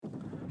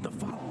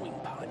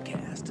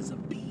podcast is a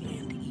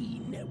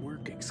B&E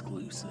Network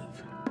exclusive.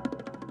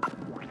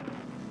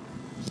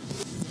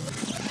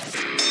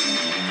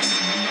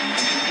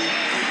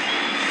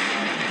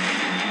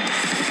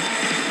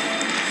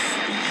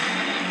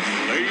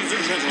 Ladies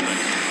and gentlemen,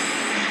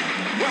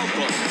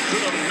 welcome to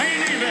the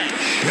main event.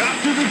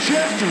 Shot to the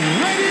Chest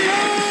Radio!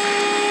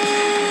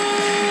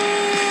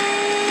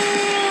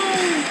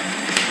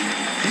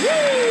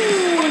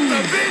 Woo! But to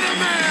be the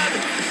man,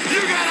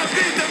 you gotta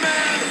beat the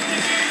man.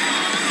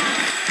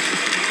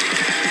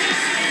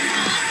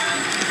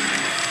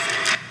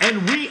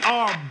 And we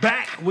are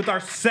back with our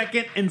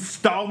second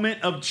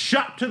installment of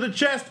Shot to the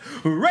Chest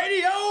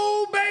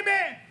Radio,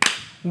 baby!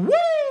 Woo!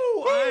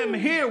 I am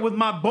here with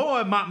my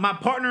boy, my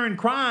partner in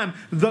crime,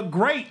 the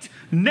great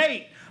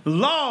Nate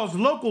Laws,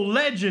 local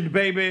legend,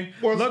 baby.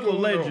 What's local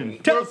going legend. on?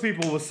 Tell the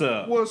people what's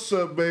up. What's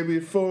up, baby?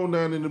 Phone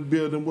down in the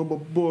building with my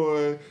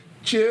boy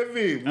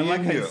Chevy. I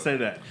like how you say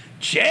that.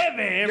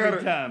 Chevy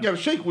every time. You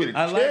gotta shake with it.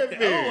 I like Chevy.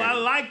 that. Oh, I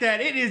like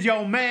that. It is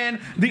your man,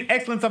 the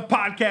excellence of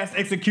podcast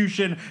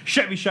execution,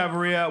 Chevy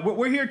Chavaria.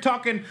 We're here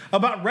talking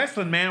about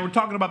wrestling, man. We're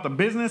talking about the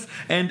business,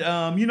 and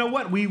you know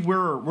what?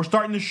 We're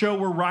starting the show.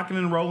 We're rocking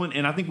and rolling,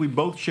 and I think we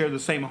both share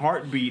the same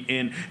heartbeat,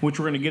 in which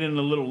we're going to get in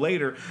a little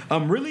later.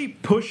 Really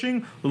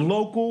pushing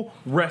local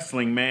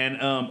wrestling, man.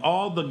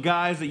 All the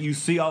guys that you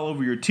see all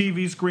over your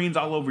TV screens,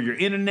 all over your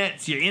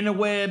internets, your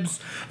interwebs,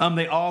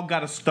 they all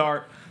got to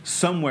start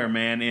somewhere,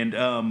 man.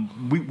 And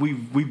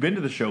we've been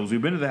to the shows,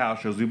 we've been to the house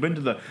shows, we've been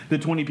to the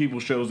 20 people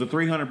shows, the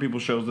 300 people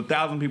shows, the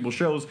 1,000 people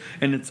shows,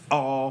 and it's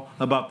all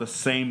about the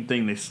same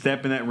thing. They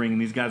step in that ring,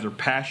 and these guys are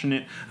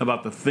passionate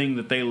about the thing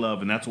that they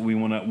love, and that's what we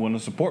want to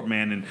support,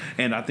 man.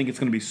 And I think it's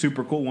going to be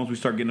super cool once we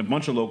start getting a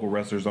bunch of local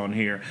wrestlers on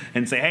here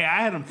and say, hey,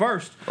 I had them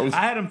first. I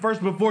had them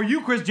first before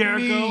you, Chris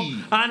Jericho.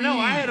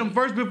 I had them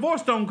first before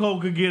Stone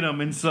Cold could get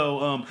them. And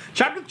so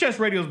Chop to the Chest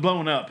Radio is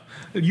blowing up.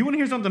 You want to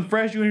hear something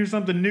fresh? You want to hear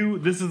something new?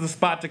 This is the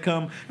spot to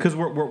come, because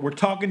we're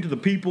talking to the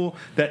people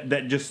that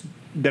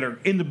are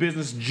in the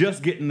business,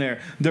 just getting their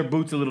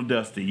boots a little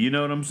dusty. You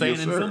know what I'm saying?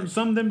 Yes, and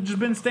some of them just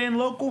been staying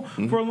local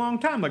for a long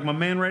time. Like my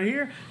man right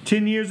here,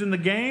 10 years in the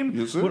game.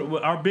 Yes, sir.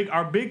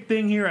 Our big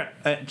thing here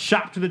at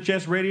Shop to the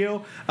Chest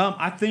Radio,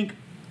 I think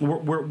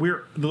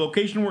we're the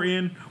location we're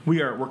in.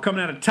 We're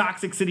coming out of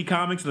Toxic City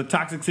Comics, the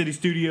Toxic City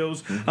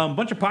Studios. A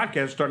bunch of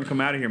podcasts starting to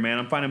come out of here, man.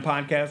 I'm finding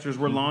podcasters.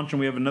 We're launching.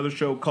 We have another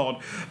show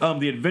called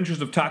The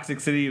Adventures of Toxic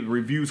City. It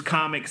reviews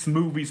comics,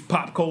 movies,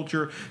 pop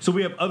culture. So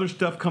we have other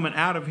stuff coming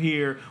out of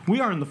here. We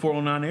are in the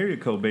 409 area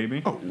code,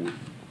 baby. Oh,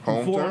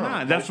 hometown.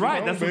 409. That's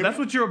right. That's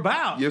what you're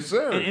about. Yes,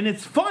 sir. And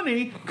it's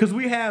funny because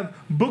we have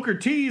Booker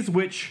T's,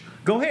 which,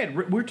 go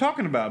ahead, we're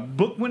talking about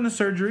Book went to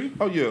surgery.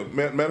 Oh, yeah.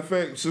 Matter of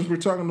fact, since we're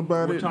talking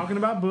about We're talking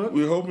about Book.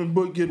 we're hoping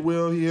Book get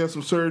well. He had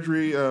some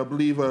surgery, I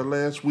believe,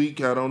 last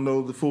week. I don't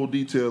know the full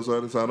details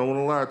on it, so I don't want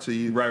to lie to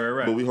you.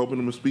 Right. But we're hoping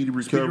him a speedy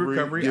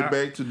recovery. Get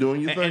back to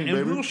doing your thing, and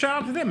baby. a little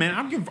shout out to them, man.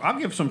 I'll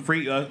give some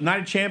free.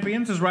 Night of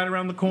Champions is right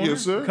around the corner.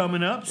 Yes, sir.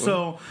 Coming up.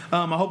 So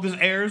I hope this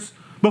airs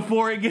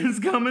before it gets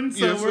coming.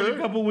 So Yes, we're in sir. a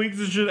couple weeks.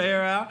 It should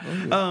air out.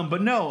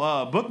 But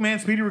no, Book, man,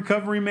 speedy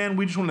recovery, man.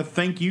 We just want to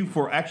thank you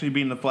for actually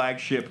being the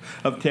flagship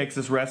of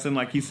Texas wrestling,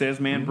 like he says,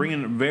 man.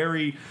 Bringing a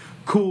very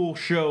cool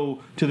show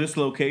to this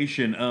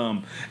location.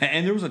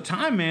 And there was a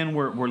time, man,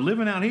 where we're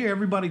living out here.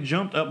 Everybody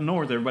jumped up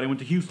north. Everybody went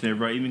to Houston.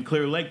 Everybody, even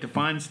Clear Lake, to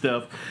find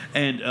stuff.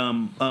 And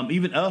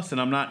even us, and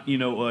I'm not,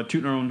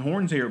 tooting our own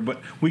horns here, but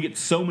we get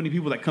so many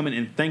people that come in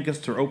and thank us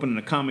for opening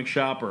a comic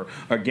shop or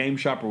a game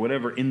shop or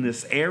whatever in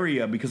this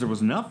area, because there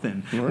was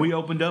nothing. Right. We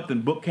opened up,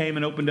 and Book came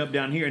and opened up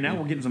down here, and now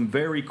we're getting some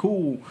very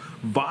cool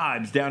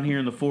vibes down here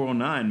in the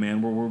 409,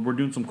 man. We're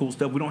doing some cool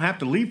stuff. We don't have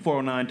to leave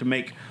 409 to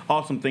make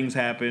awesome things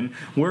happen.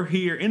 We're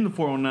here in the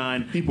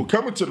 409. People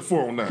coming to the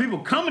 409. People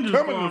coming to the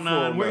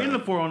 409. We're in the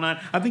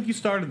 409. I think you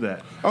started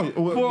that. Oh, yeah,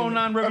 well,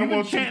 409, bro. I don't You've been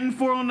want to- chanting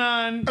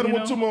 409. I don't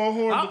want to my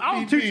horn.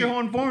 I'll toot your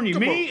horn for you.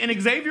 Come Me on.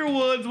 and Xavier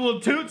Woods will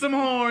toot some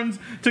horns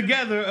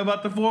together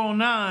about the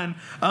 409.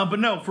 But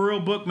no, for real,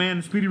 Book,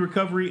 man, speedy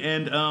recovery.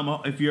 And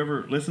if you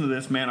ever listen to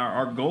this, man,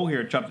 our goal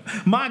here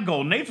at my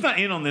goal, Nate's not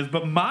in on this,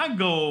 but my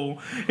goal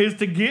is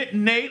to get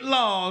Nate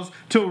Laws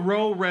to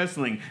Row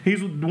Wrestling.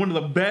 He's one of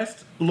the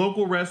best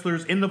local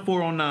wrestlers in the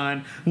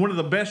 409. One of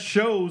the best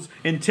shows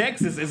in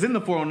Texas is in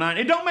the 409.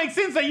 It don't make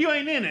sense that you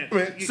ain't in it.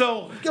 Man,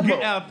 So come get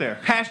on. out there.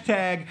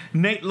 Hashtag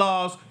Nate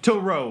Laws to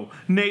Row.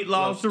 Nate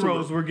Laws to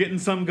Row. We're getting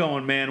some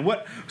going, man.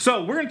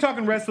 So we're going to talk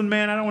in wrestling,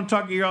 man. I don't want to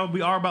talk to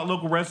we are about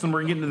local wrestling.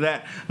 We're going to get into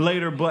that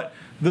later. But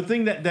the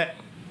thing that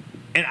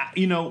and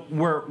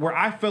where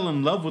I fell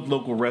in love with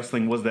local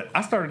wrestling was that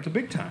I started to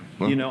big time.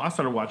 I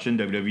started watching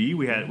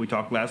WWE. We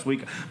talked last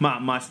week.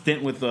 My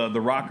stint with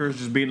the Rockers,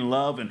 just being in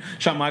love, and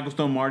Shawn Michaels,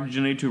 Stone Martin,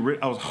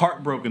 I was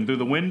heartbroken through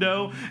the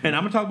window. And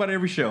I'm gonna talk about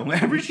every show.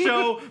 Every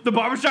show, the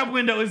barbershop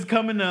window is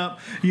coming up.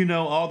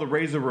 All the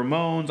Razor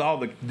Ramones, all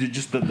the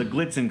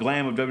glitz and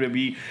glam of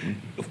WWE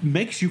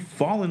makes you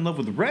fall in love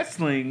with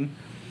wrestling.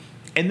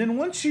 And then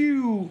once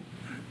you're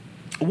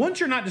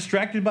not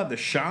distracted by the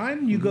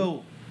shine, you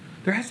go,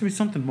 there has to be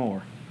something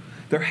more.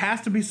 there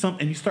has to be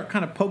something, and you start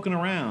kind of poking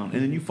around,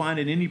 and then you find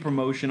an indie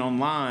promotion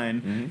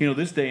online,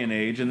 this day and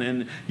age, and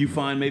then you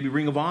find maybe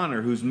Ring of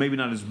Honor, who's maybe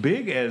not as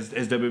big as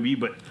WWE,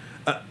 but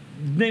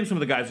name some of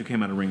the guys who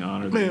came out of Ring of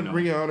Honor. Man,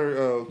 Ring of Honor,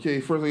 okay,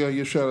 first thing I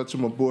give a shout out to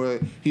my boy.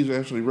 He's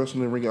actually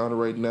wrestling in Ring of Honor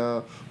right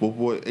now. My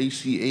boy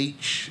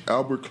ACH,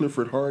 Albert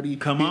Clifford Hardy.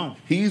 Come on.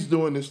 He's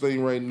doing this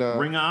thing right now.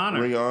 Ring of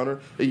Honor. Ring of Honor.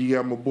 And you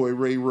got my boy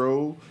Ray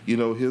Rowe,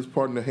 his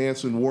partner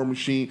Hanson, War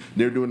Machine.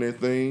 They're doing their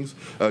things.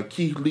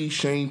 Keith Lee,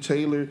 Shane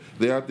Taylor,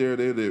 they're out there.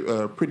 They're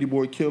the Pretty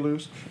Boy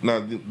Killers.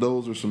 Now,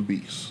 those are some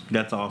beasts.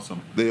 That's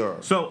awesome. They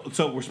are. So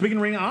we're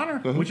speaking Ring of Honor,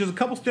 which is a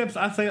couple steps,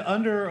 I'd say,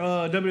 under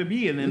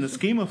WWE, and in the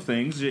scheme of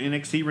things,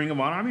 NXT, Ring of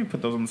Honor, I mean,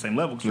 put those on the same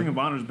level, because Ring of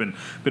Honor's been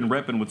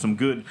repping with some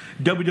good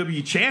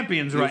WWE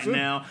champions right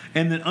now,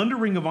 and then under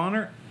Ring of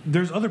Honor,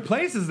 there's other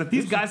places that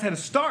these guys had to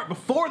start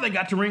before they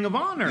got to Ring of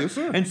Honor. Yes,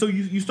 sir. And so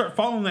you start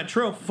following that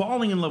trail,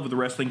 falling in love with the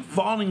wrestling,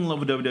 falling in love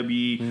with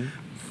WWE,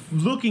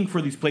 looking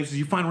for these places.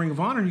 You find Ring of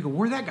Honor, and you go,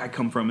 where'd that guy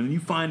come from? And then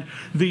you find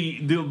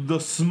the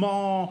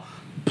small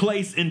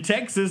place in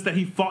Texas that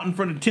he fought in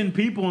front of 10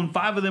 people, and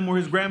 5 of them were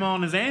his grandma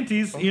and his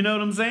aunties. You know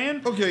what I'm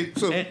saying? Okay,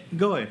 so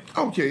go ahead.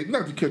 Okay,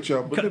 not to cut you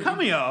off, but Cut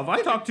me off.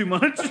 I talk too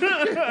much.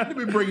 let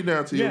me break it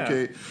down to you. Yeah.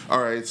 Okay,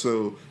 all right.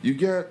 So you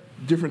got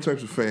different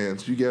types of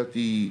fans. You got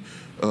the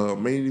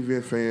main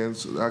event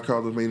fans. I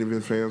call them main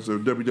event fans. They're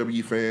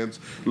WWE fans.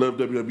 Love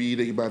WWE.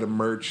 They buy the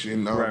merch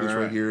and all this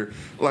right here.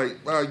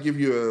 Like I give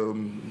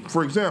you,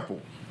 for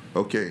example,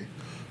 okay,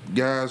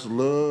 guys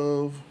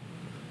love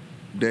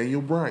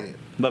Daniel Bryan.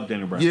 Love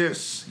Daniel Bryan.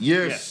 Yes.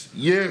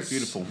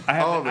 Beautiful. I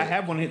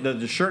have one,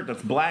 the shirt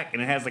that's black,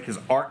 and it has like his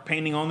art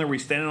painting on there where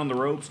he's standing on the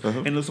ropes,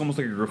 and it looks almost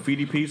like a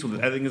graffiti piece.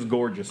 I think it's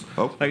gorgeous.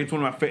 Okay. Like it's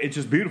one of my favorite. It's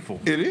just beautiful.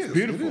 It is. It's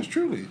beautiful. It is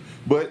truly.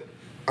 But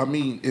I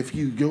mean, if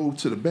you go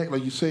to the back,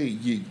 like you say,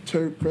 you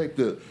take back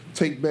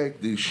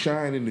the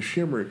shine and the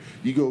shimmer.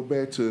 You go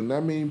back to,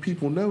 not many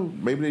people know,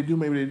 maybe they do,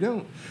 maybe they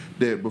don't,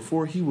 that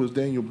before he was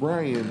Daniel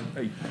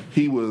Bryan,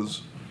 he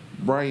was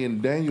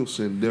Bryan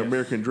Danielson, the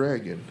American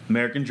Dragon.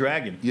 American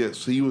Dragon.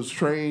 Yes, he was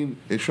trained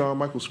at Shawn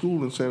Michaels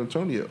School in San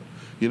Antonio.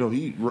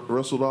 He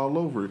wrestled all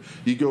over.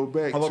 You go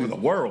back all over the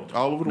world.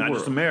 All over the world. Not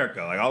just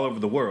America, like all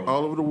over the world.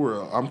 All over the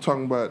world. I'm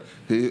talking about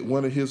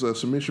one of his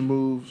submission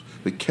moves,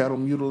 the cattle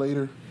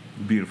mutilator.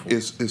 Beautiful.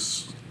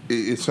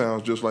 It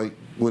sounds just like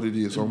what it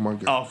is. Oh my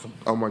God. Awesome.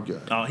 Oh my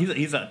God. Oh,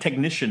 he's a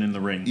technician in the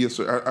ring. Yes,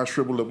 sir. I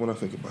shrivel up when I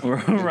think about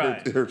it.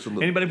 Right. It hurts a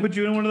little. Anybody put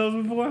you in one of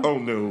those before? Oh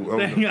no.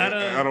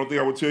 I don't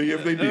think I would tell you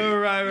if they did.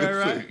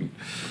 Right.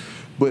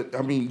 But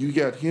I mean, you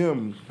got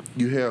him.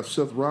 You have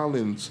Seth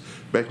Rollins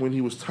back when he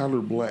was Tyler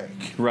Black.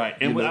 Right.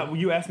 And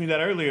you asked me that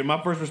earlier, and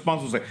my first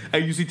response was like, hey,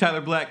 you see Tyler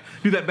Black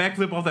do that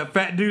backflip off that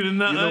fat dude in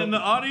the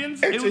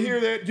audience? And hear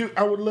that, dude,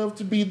 I would love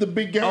to be the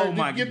big guy. Oh,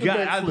 my God.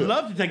 I'd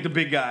love to take the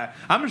big guy.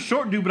 I'm a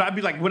short dude, but I'd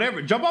be like,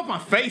 whatever. Jump off my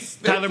face,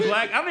 Tyler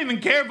Black. I don't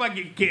even care if I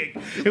get kicked.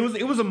 It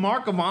was a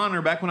mark of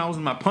honor back when I was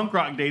in my punk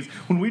rock days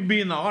when we'd be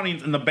in the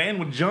audience and the band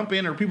would jump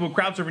in or people would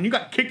crowd surf and you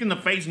got kicked in the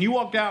face and you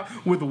walked out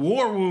with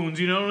war wounds.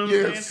 You know what I'm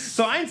saying?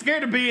 So I ain't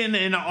scared to be in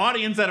an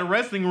audience at a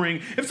wrestling ring.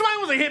 If somebody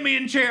wants to hit me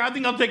in a chair, I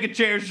think I'll take a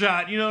chair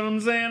shot. You know what I'm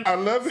saying? I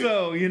love it.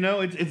 So,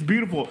 it's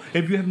beautiful.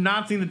 If you have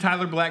not seen the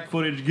Tyler Black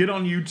footage, get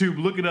on YouTube,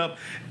 look it up.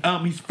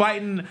 He's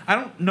fighting. I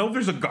don't think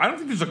there's a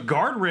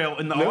guardrail,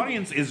 and the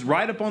audience is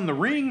right up on the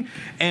ring,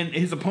 and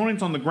his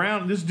opponent's on the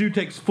ground. This dude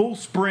takes full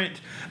sprint,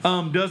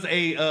 does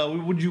a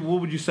what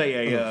would you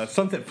say, a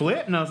sunset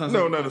flip? No, it's not.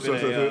 No, not a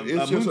sunset flip.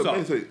 It's just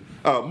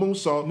a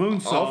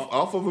moonsault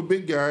off of a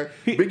big guy.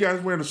 Big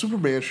guy's wearing a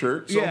Superman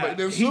shirt. So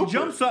he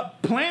jumps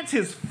up, plants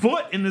his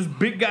foot in this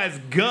big guy's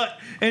gut,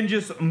 and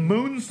just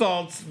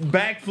moonsaults,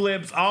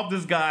 backflips off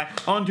this guy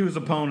onto his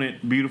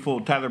opponent.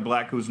 Beautiful. Tyler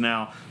Black, who's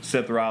now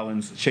Seth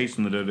Rollins,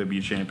 chasing the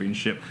WWE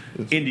Championship.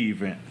 Indie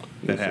event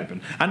that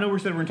happened. I know we're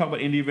going to talk about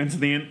indie events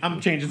at the end. I'm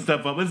changing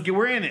stuff up.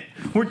 We're in it.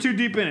 We're too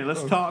deep in it.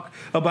 Let's talk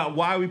about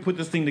why we put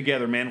this thing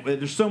together, man.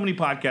 There's so many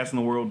podcasts in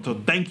the world, so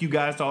thank you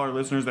guys to all our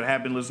listeners that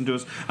have been listening to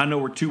us. I know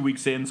we're 2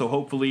 weeks in, so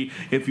hopefully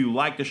if you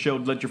like the show,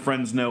 let your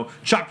friends know.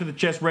 Chop to the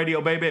Chest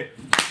Radio, baby.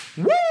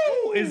 Woo!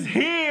 Is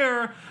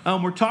here.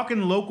 We're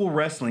talking local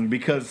wrestling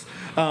because,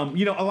 a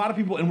lot of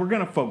people, and we're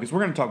going to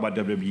talk about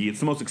WWE. It's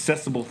the most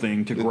accessible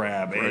thing to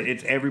grab. Right.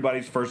 It's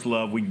everybody's first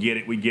love. We get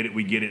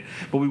it.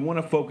 But we want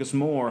to focus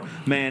more.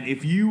 Man,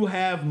 if you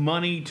have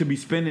money to be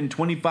spending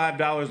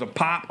 $25 a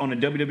pop on a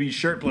WWE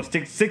shirt plus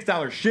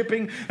 $6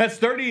 shipping, that's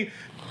 $31.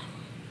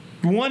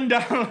 I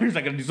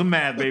gotta do some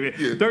math, baby.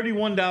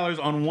 $31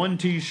 on one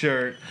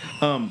T-shirt.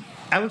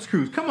 Alex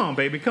Cruz, come on,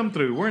 baby, come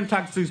through. We're in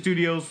Toxic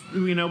Studios.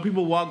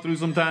 People walk through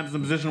sometimes in the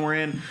position we're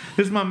in.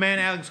 This is my man,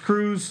 Alex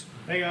Cruz.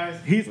 Hey, guys.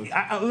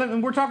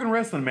 We're talking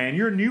wrestling, man.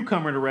 You're a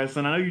newcomer to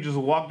wrestling. I know you just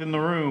walked in the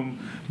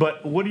room,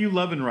 but what are you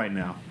loving right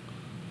now?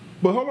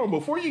 But hold on,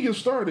 before you get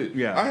started,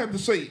 Yeah. I have to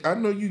say, I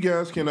know you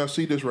guys cannot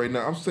see this right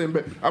now. I'm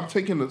standing back. I'm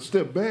taking a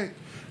step back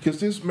because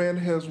this man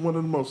has one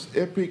of the most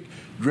epic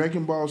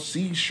Dragon Ball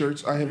Z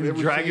shirts I have ever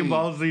seen. Dragon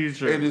Ball Z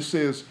shirt. And it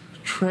says,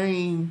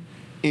 train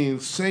in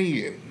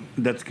Saiyan.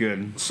 That's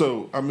good.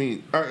 So, I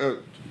mean,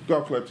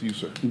 Golf clap to you,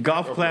 sir.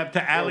 Golf clap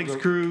to Alex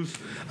Cruz.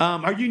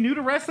 Are you new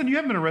to wrestling? You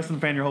haven't been a wrestling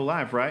fan your whole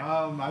life, right?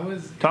 I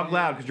was. Talk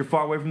loud because you're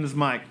far away from this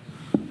mic.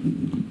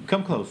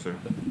 Come closer.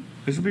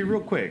 This will be real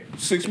quick.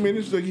 6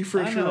 minutes to get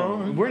fresh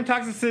on. We're in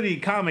Toxic City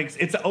Comics.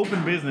 It's an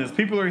open business.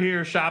 People are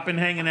here shopping,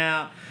 hanging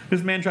out.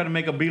 This man tried to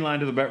make a beeline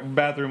to the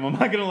bathroom. I'm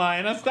not gonna lie,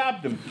 and I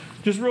stopped him.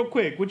 Just real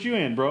quick, what you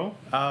in, bro?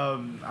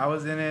 I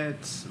was in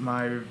it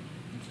my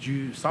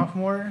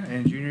sophomore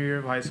and junior year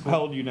of high school.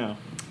 How old are you now?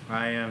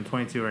 I am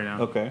 22 right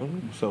now. Okay,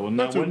 so it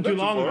wasn't too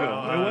long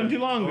ago. It wasn't too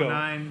long ago.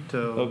 09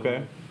 till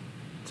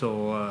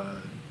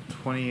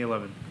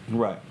 2011.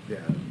 Right. Yeah.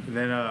 And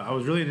then I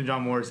was really into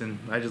John Morrison.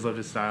 I just loved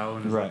his style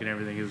and his look and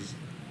everything. Is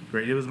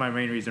great. It was my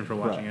main reason for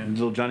watching it.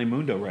 Little Johnny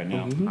Mundo right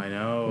now. I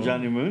know.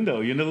 Johnny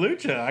Mundo, you're into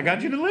Lucha. I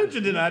got you into Lucha,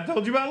 didn't I? I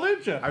told you about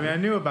Lucha. I mean, I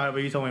knew about it,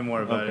 but you told me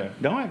more about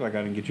it. Don't act like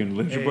I didn't get you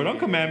into Lucha, bro. Don't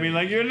come at me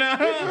like you're not.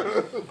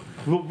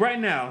 Well, right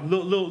now,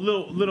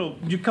 little,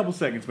 a couple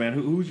seconds, man.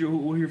 Who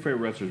are your favorite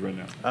wrestlers right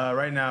now?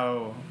 Right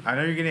now, I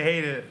know you're gonna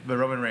hate it, but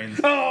Roman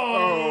Reigns.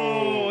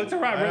 Oh, it's all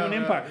right, Roman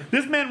Empire.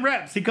 This man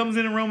reps. He comes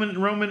in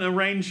Roman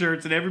Reigns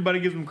shirts, and everybody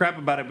gives him crap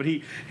about it. But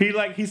he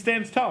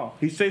stands tall.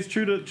 He stays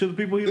true to the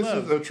people he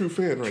loves. This is a true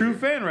fan right here.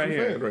 Fan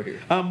right here.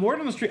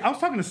 Word on the street. I was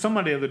talking to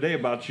somebody the other day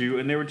about you,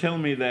 and they were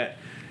telling me that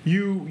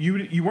you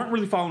weren't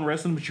really following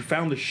wrestling, but you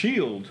found the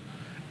Shield.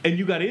 And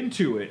you got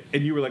into it,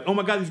 and you were like, "Oh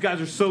my God, these guys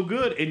are so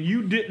good!" And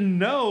you didn't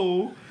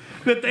know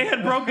that they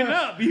had broken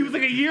up. He was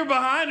like a year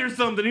behind or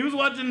something. He was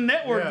watching the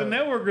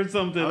network or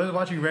something. I was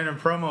watching random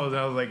promos, and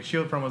I was like,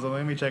 Shield promos.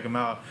 Let me check them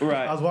out.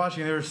 Right. I was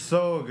watching; they were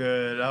so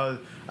good.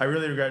 I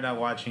really regret not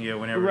watching it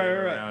whenever they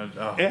were around.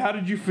 Oh. And how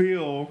did you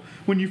feel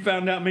when you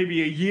found out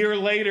maybe a year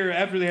later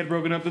after they had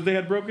broken up that they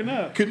had broken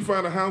up? Couldn't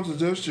find a Hounds of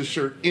Justice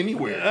shirt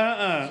anywhere.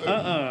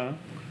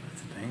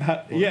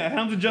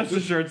 Hounds of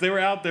Justice shirts. They were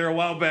out there a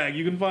while back.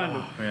 You can find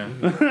them.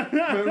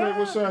 Man,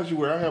 what size you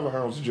wear? I have a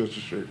Hounds of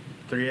Justice shirt.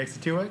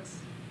 3X to 2X?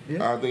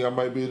 Yeah. I think I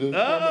might be the.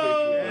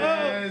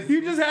 Yes.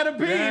 You just had a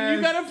pin. Yes.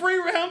 You got a free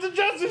Hounds of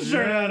Justice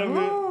shirt out of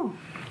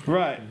it.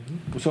 Right.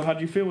 So how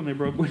did you feel when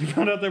you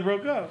found out they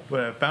broke up?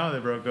 When I found out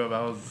they broke up,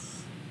 I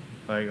was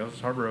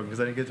heartbroken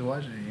because I didn't get to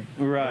watch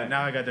it. Right. But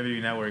now I got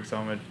WWE Network, so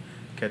I'm gonna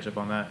catch up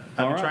on that.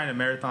 I've been trying to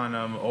marathon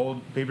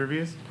old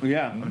pay-per-views.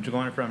 Yeah. I'm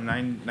going from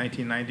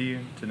 1990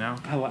 to now.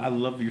 I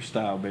love your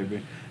style,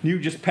 baby. You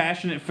just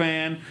passionate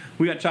fan.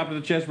 We got Chop to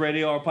the Chest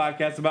Radio, our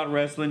podcast about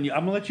wrestling.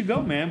 I'm gonna let you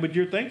go, man. But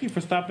thank you for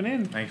stopping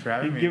in. Thanks for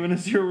having me. Giving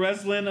us your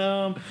wrestling.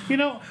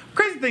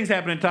 Crazy things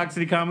happen in Toxic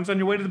City Comics. On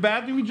your way to the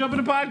bathroom, you jump in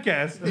a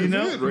podcast. You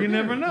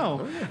never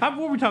know. What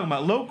were we talking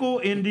about? Local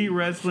indie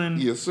wrestling.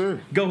 Yes,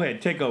 sir. Go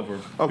ahead, take over.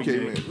 Okay,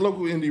 man.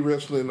 Local indie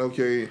wrestling.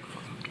 Okay.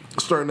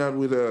 Starting out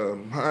with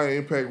High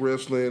Impact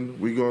Wrestling,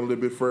 we going a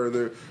little bit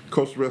further.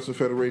 Coastal Wrestling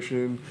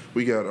Federation,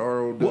 we got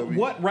ROW.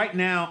 What right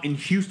now in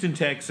Houston,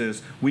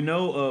 Texas? We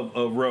know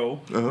of Row,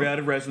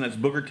 Creative Wrestling. That's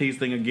Booker T's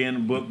thing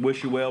again.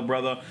 Wish you well,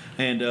 brother.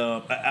 And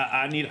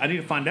I need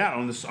to find out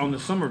on the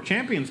Summer of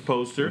Champions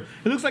poster.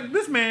 It looks like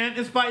this man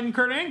is fighting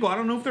Kurt Angle. I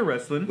don't know if they're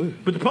wrestling,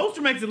 but the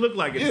poster makes it look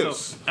like it. Yes.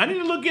 So I need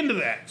to look into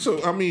that.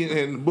 So I mean,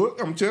 and Book,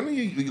 I'm telling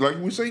you, like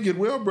we say, get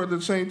well, brother.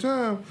 At the same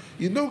time,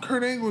 you know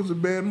Kurt Angle is a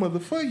bad mother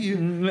for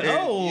you.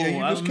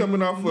 You're just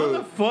coming off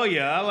for you.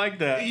 I like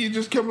that. You're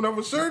just coming off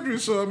of surgery,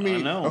 so I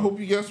mean, I hope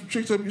you got some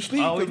tricks up your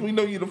sleeve because we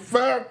know you're the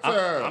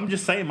 5-time. I'm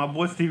just saying, my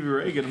boy Stevie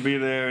Ray gonna be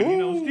there.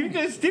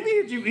 And, Stevie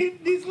hit you.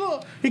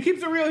 He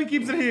keeps it real. He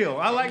keeps it heel.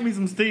 I like me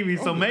some Stevie,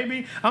 so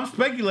maybe I'm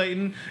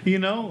speculating.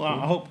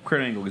 I hope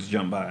Kurt Angle gets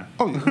jumped by.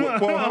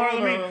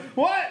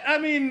 I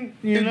mean,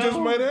 it just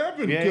might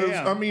happen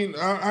because I mean,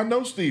 I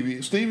know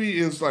Stevie. Stevie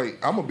is like,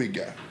 I'm a big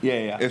guy.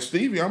 Yeah. And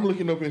Stevie, I'm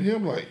looking up at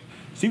him like.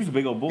 Stevie's a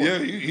big old boy. Yeah,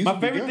 he's my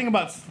favorite thing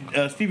about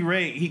Stevie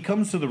Ray, he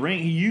comes to the ring.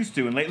 He used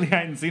to, and lately I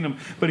hadn't seen him,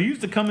 but he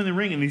used to come in the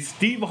ring in these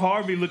Steve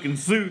Harvey looking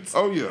suits.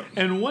 Oh yeah.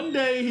 And one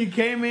day he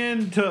came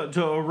in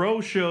to a Row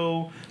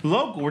show,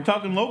 local. We're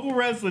talking local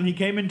wrestling. He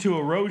came into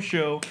a Row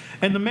show,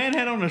 and the man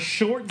had on a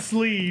short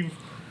sleeve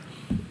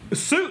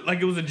suit, like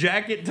it was a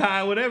jacket,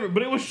 tie, whatever,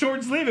 but it was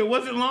short sleeve. It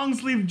wasn't long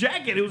sleeve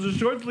jacket. It was a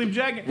short sleeve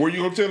jacket. Were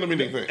you gonna tell him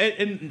anything?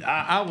 And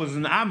I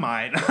wasn't. I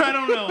might. I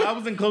don't know. I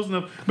wasn't close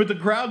enough. But the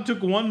crowd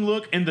took one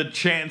look, and the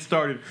chant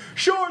started.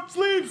 Short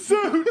sleeve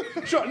suit.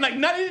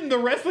 Not even the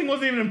wrestling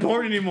wasn't even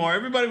important anymore.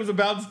 Everybody was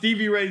about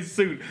Stevie Ray's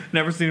suit.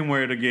 Never seen him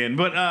wear it again.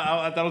 But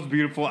I thought it was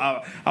beautiful.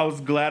 I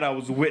was glad I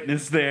was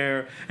witness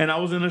there, and I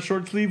was in a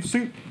short sleeve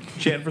suit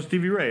chanting for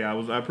Stevie Ray.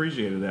 I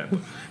appreciated that.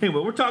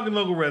 Anyway, we're talking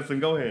local wrestling.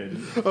 Go ahead.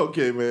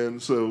 Okay, man.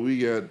 So we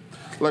got,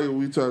 like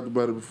we talked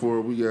about it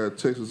before, we got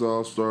Texas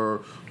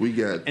All-Star, we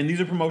got... And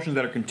these are promotions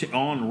that are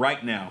on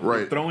right now. Right.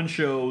 They're throwing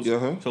shows,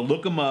 so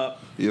look them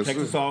up. Yes,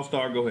 Texas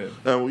All-Star, go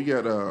ahead. We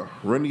got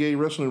Renegade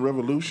Wrestling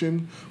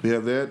Revolution. We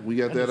have that. We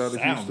got that out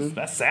of Houston.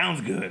 That sounds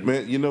good.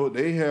 Man,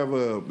 they have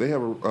a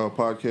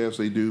podcast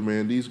they do,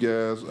 man. These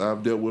guys,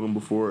 I've dealt with them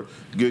before.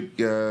 Good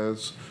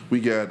guys.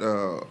 We got...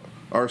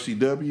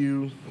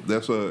 RCW,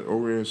 that's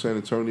over in San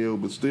Antonio,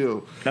 but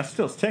still. That's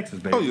still Texas,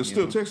 baby. Oh, yeah,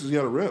 still Texas. You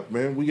got a rep,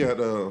 man. We got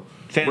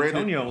San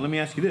Antonio, let me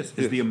ask you this.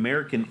 Is the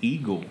American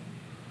Eagle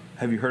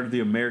Have you heard of the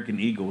American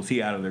Eagle? Is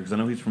he out of there? Because I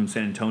know he's from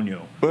San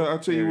Antonio. Well, I'll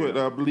tell you what.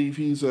 I believe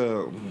he's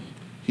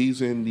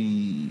in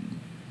the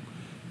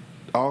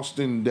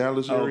Austin,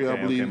 Dallas area, I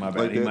believe. Okay, my bad.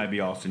 Like he might be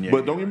Austin, yeah.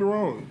 But don't get me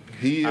wrong.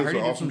 He is I heard an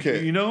he did awesome some,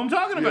 cat. You know what I'm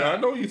talking about. Yeah, I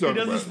know what you're talking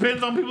about. He does the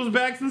spins on people's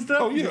backs and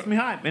stuff. Oh, yeah. He gets me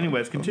hype.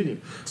 Anyways,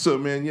 continue. So,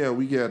 man, yeah,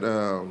 we got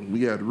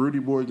Rudy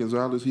Boy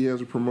Gonzalez. He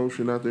has a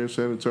promotion out there in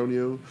San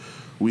Antonio.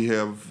 We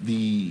have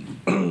we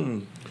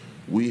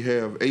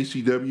have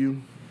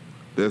ACW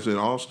that's in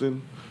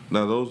Austin.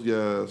 Now, those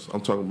guys,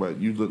 I'm talking about,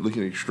 you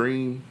looking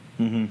extreme.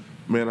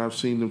 Mm-hmm. Man, I've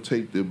seen them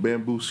take the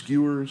bamboo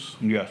skewers.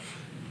 Yes.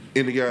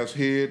 In the guy's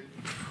head.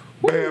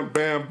 Bam,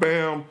 bam,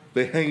 bam.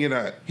 They hanging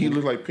out. He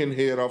looked like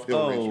Pinhead off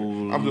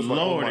Hellraiser. I'm just like,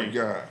 oh my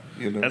God.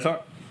 You know?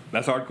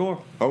 That's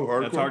hardcore. Oh,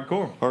 hardcore. That's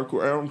hardcore.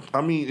 Hardcore.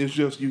 I mean, it's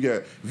just you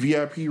got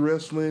VIP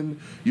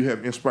Wrestling, you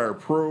have Inspire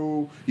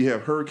Pro, you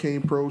have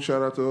Hurricane Pro.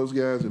 Shout out to those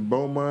guys in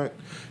Beaumont.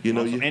 You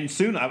know, awesome. And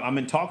soon I'm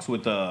in talks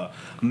with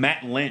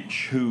Matt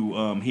Lynch,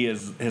 who he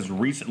has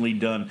recently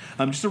done.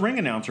 Just a ring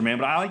announcer, man.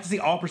 But I like to see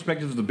all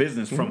perspectives of the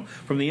business from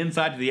the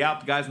inside to the out.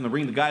 The guys in the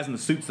ring, the guys in the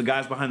suits, the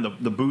guys behind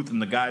the booth,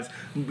 and the guys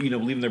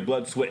leaving their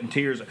blood, sweat, and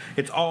tears.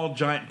 It's all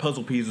giant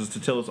puzzle pieces to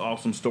tell this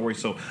awesome story.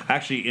 So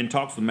actually, in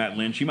talks with Matt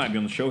Lynch, he might be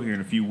on the show here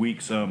in a few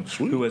weeks.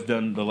 Who has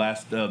done the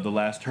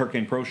last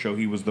Hurricane Pro show?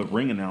 He was the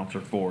ring announcer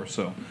for.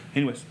 So,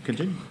 anyways,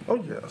 continue. Oh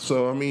yeah.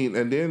 So I mean,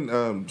 and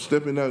then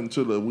stepping out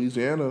into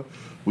Louisiana,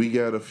 we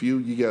got a few.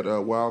 You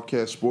got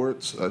Wildcat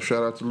Sports.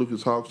 Shout out to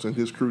Lucas Hawks and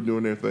his crew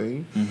doing their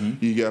thing.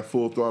 Mm-hmm. You got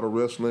Full Throttle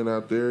Wrestling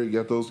out there. You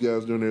got those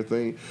guys doing their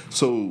thing.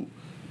 So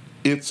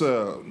it's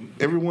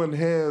everyone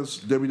has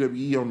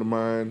WWE on the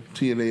mind,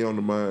 TNA on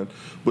the mind,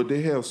 but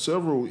they have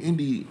several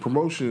indie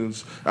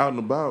promotions out and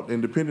about,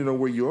 and depending on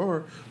where you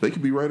are, they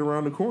could be right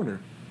around the corner.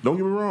 Don't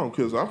get me wrong,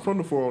 because I'm from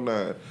the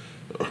 409.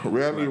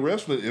 Reality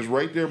Wrestling is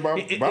right there by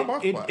my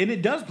spot. And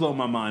it does blow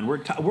my mind.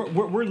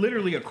 We're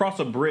literally across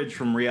a bridge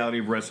from Reality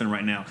of Wrestling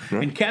right now.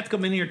 Right. And cats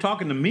come in here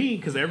talking to me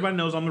because everybody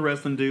knows I'm the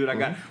wrestling dude. I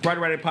got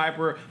Roddy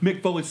Piper,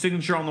 Mick Foley's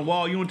signature on the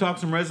wall. You want to talk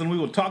some wrestling? We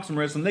will talk some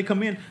wrestling. They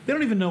come in. They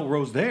don't even know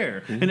Ro's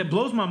there. Mm-hmm. And it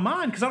blows my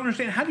mind because I don't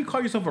understand how do you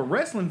call yourself a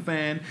wrestling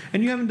fan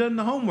and you haven't done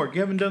the homework. You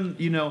haven't done,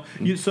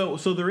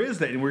 so there is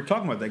that. And we're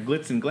talking about that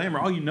glitz and glamour.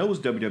 All you know is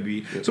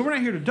WWE. Yeah. So we're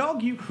not here to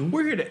dog you. Mm-hmm.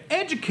 We're here to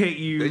educate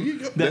you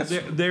that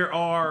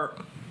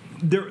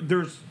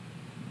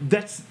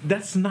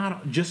that's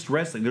not just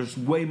wrestling. There's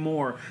way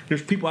more.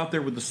 There's people out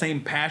there with the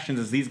same passions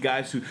as these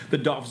guys the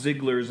Dolph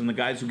Zigglers and the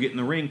guys who get in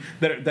the ring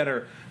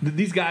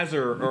these guys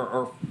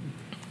are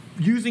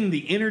using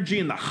the energy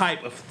and the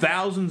hype of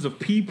thousands of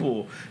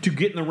people to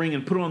get in the ring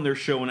and put on their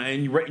show. And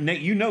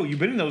Nate, you've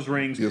been in those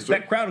rings. Yes, sir.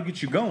 That crowd will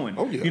get you going.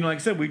 Oh, yeah. Like I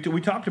said, we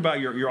talked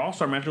about your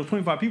All-Star match. There was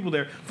 25 people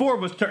there. 4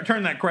 of us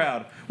turned that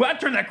crowd. Well, I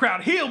turned that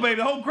crowd heel, baby,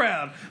 the whole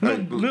crowd.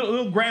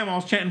 Little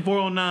grandmas chanting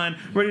 409,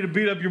 ready to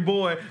beat up your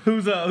boy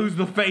who's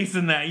the face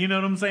in that. You know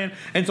what I'm saying?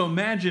 And so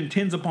imagine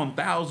tens upon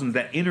thousands,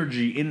 that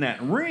energy in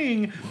that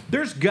ring.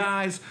 There's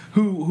guys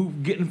who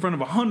get in front of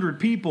 100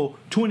 people,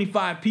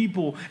 25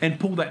 people, and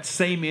pull that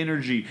same energy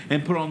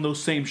and put on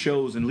those same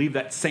shows and leave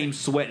that same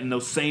sweat and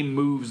those same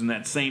moves and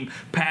that same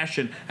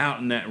passion out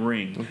in that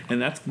ring. And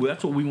that's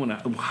what we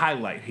want to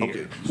highlight here.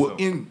 Okay. Well,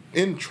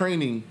 in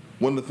training,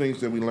 one of the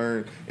things that we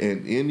learned,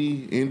 and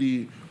any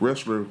indie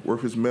wrestler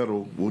worth his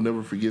medal will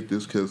never forget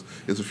this because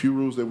it's a few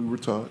rules that we were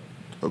taught.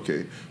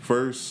 Okay.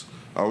 First,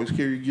 always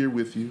carry your gear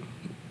with you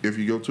if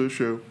you go to a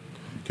show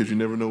because you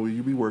never know where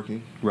you'll be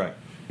working. Right.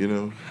 You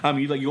know, I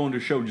mean, you go into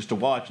a show just to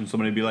watch, and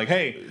somebody be like,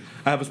 "Hey,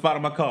 I have a spot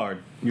on my card.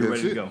 You're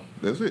ready to go."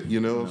 That's it. You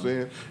know what I'm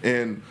saying?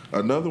 And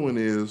another one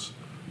is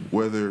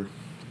whether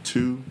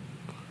 2,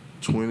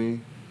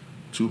 20,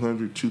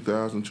 200,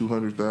 2,000,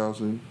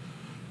 200,000,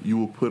 you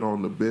will put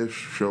on the best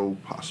show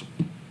possible.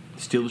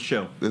 Steal the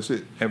show. That's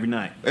it. Every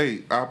night.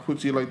 Hey, I'll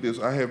put you like this.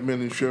 I have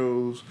been in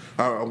shows.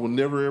 I will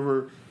never,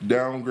 ever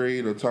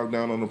downgrade or talk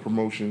down on a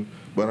promotion,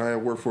 but I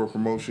have worked for a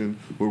promotion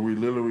where we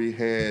literally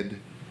had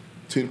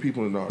 10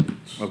 people in the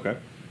audience. Okay.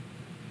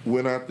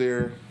 Went out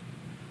there,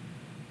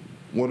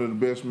 one of the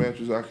best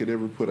matches I could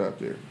ever put out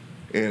there.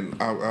 And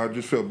I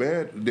just felt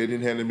bad they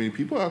didn't have that many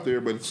people out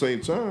there, but at the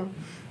same time,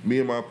 me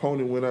and my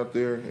opponent went out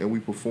there and we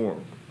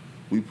performed.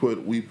 We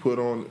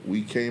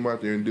came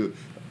out there and did it.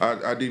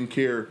 I didn't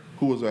care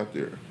who was out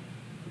there.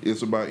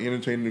 It's about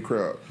entertaining the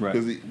crowd. Right.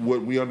 Because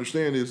what we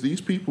understand is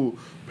these people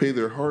pay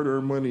their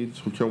hard-earned money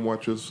to come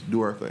watch us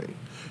do our thing.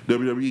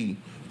 WWE,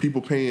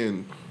 people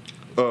paying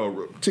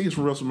tickets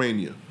for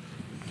WrestleMania.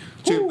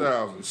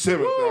 10,000,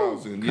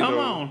 7,000. Come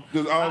on.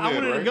 Just all I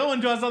that, wanted to go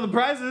until I saw the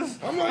prices.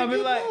 I'm like,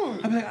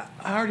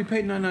 I already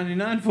paid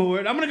 $9.99 for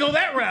it. I'm going to go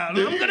that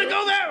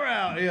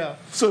route. Yeah.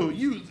 So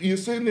you're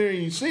sitting there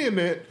and you're seeing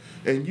that,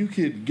 and you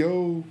could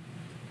go.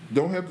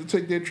 Don't have to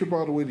take that trip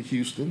all the way to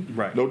Houston.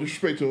 Right. No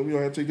disrespect to them. You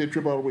don't have to take that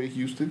trip all the way to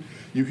Houston.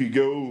 You could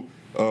go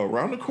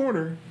around the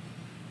corner,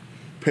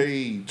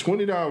 pay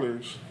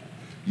 $20.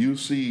 You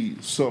see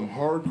some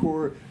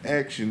hardcore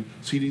action.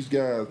 See these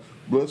guys,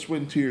 blood,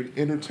 sweat, and tears,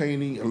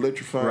 entertaining,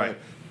 electrifying,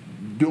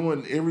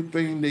 doing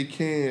everything they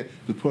can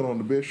to put on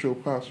the best show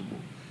possible.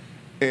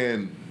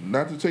 And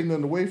not to take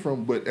nothing away from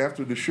them, but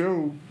after the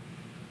show,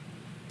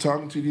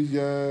 talking to these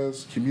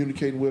guys,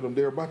 communicating with them,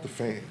 they're about the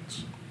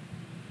fans.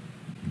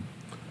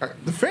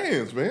 The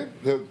fans, man.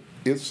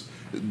 It's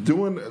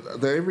doing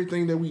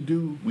everything that we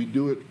do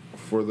it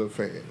for the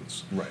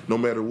fans. Right. No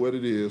matter what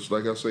it is.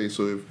 Like I say,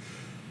 so if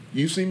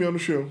you see me on the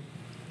show,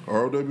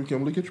 ROW,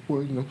 come look at your boy,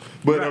 you know.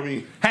 But right. I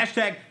mean,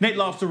 hashtag Nate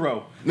lost the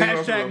row.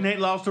 Nate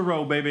lost the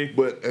row, baby.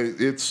 But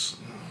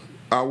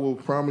I will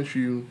promise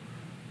you,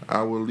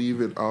 I will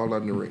leave it all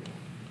out in the ring.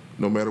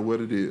 No matter what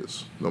it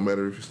is. No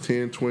matter if it's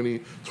 10,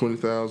 20,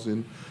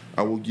 20,000,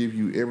 I will give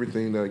you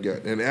everything that I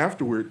got. And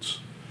afterwards,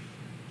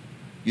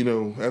 you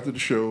know, after the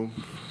show,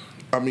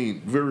 I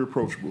mean, very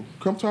approachable.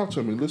 Come talk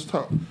to me. Let's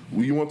talk.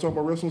 You want to talk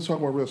about wrestling? Let's talk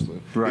about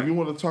wrestling. Right. If you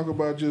want to talk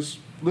about just,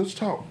 let's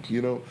talk,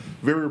 you know.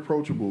 Very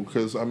approachable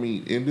because, I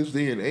mean, in this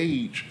day and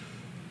age,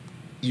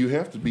 you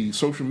have to be.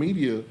 Social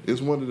media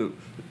is one of the...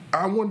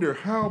 I wonder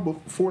how,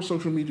 before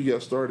social media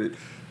got started,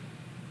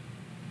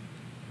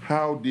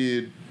 how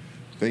did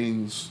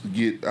things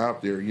get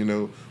out there? You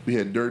know, we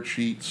had dirt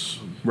sheets,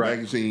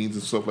 magazines,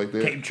 and stuff like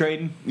that. Tape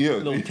trading? Yeah. A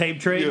little tape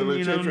trading, yeah,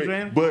 you know what I'm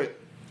saying? But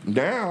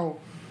now,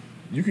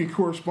 you can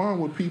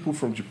correspond with people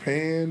from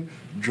Japan,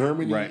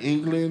 Germany,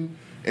 England,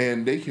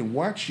 and they can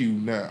watch you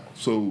now.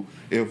 So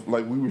if,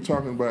 like we were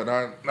talking about,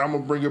 I'm gonna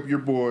bring up your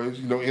boys,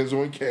 you know,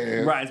 Enzo and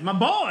Cass. Right, it's my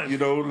boys. You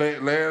know,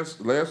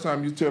 last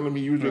time you were telling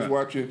me you were just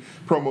watching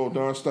promo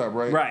nonstop,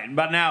 right? Right,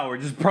 about an hour,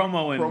 just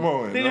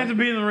promoing. They didn't have to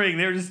be in the ring;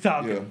 they were just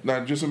talking. Yeah.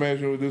 Now, just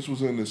imagine if this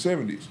was in the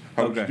 '70s.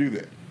 How would you do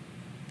that?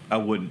 I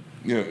wouldn't.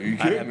 Yeah, you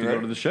couldn't. I'd have to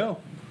go to the show.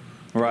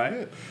 Right.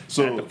 Yeah.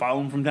 So I have to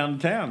follow them from town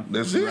to town.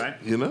 That's it. Right.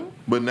 You know.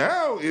 But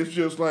now it's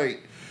just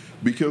like,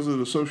 because of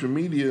the social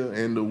media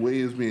and the way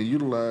it's being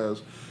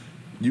utilized,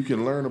 you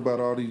can learn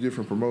about all these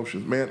different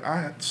promotions. Man,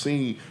 I've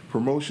seen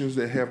promotions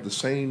that have the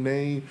same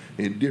name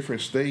in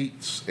different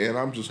states, and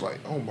I'm just like,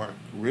 oh my,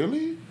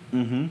 really?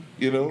 Mm-hmm.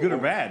 You know, good or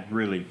bad,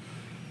 really?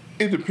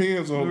 It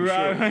depends on the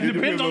show. It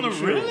depends on the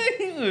show.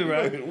 Really?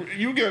 Right.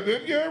 You got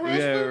that guy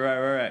wrestler? Yeah,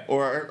 right.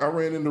 Or I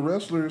ran into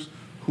wrestlers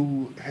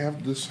who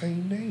have the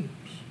same names.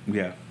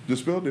 Yeah.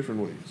 Just spelled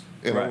different ways.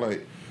 And I'm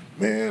like,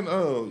 man,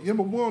 you're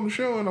my boy on the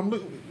show, and I'm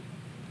looking.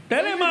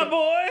 That ain't my boy.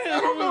 I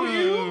don't know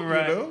you.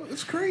 Right. You know,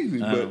 it's crazy.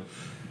 But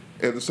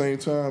at the same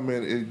time,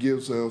 man, it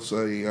gives us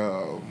a,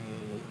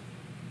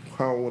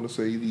 how I want to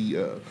say,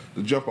 the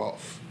jump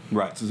off.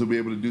 Right. To be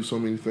able to do so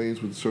many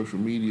things with social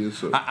media.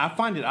 So I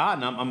find it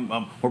odd,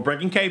 and we're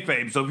breaking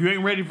kayfabe, so if you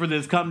ain't ready for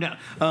this, calm down.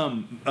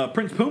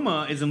 Prince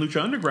Puma is in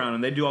Lucha Underground,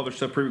 and they do all their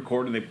stuff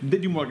pre-recorded, and they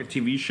do more like a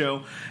TV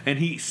show, and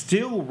he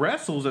still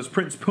wrestles as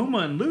Prince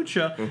Puma in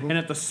Lucha, and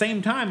at the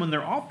same time, when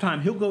they're off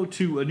time, he'll go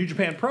to New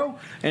Japan Pro,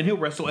 and he'll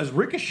wrestle as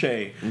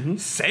Ricochet.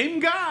 Same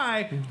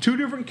guy, two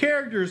different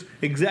characters,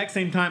 exact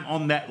same time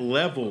on that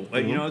level.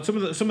 You know, some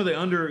of the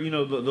under, you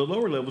know, the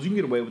lower levels, you can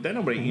get away with that,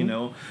 nobody, you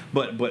know,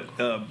 but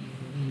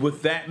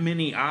with that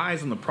many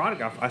eyes on the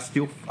product, I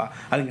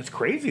think it's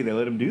crazy they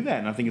let him do that,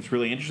 and I think it's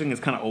really interesting. It's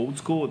kind of old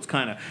school. It's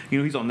kind of, you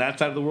know, he's on that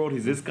side of the world,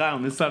 he's this guy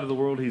on this side of the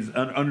world, he's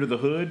under the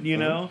hood, you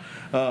know,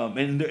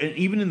 and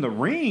even in the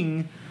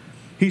ring,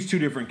 he's two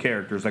different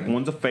characters. Like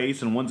one's a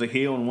face and one's a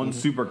heel, and one's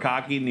super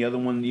cocky, and the other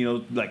one, you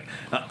know, like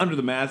under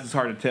the mask, it's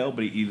hard to tell,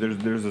 but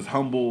there's this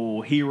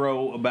humble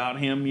hero about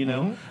him, you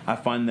know. I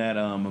find that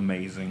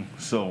amazing.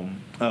 So.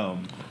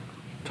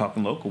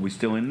 Talking local, we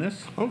still in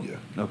this? Oh yeah.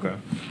 Okay.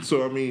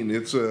 So I mean,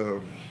 it's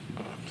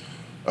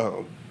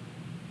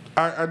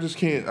I just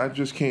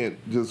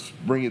can't just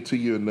bring it to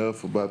you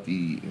enough about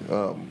the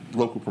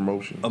local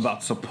promotions.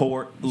 About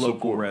support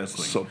local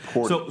wrestling.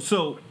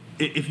 So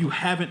if you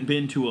haven't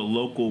been to a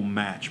local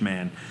match,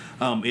 man,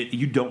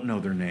 you don't know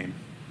their name.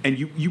 And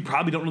you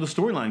probably don't know the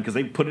storyline because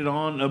they put it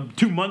on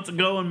 2 months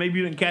ago, and maybe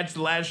you didn't catch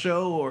the last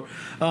show, or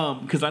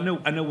because I know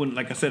when,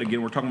 like I said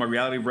again, we're talking about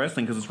reality of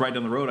wrestling because it's right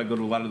down the road. I go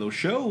to a lot of those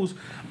shows.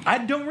 I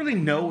don't really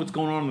know what's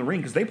going on in the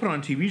ring because they put on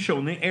a TV show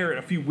and they air it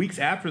a few weeks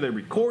after they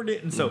record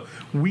it, and so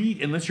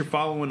unless you're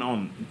following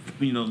on,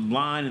 you know,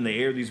 line and they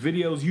air these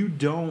videos, you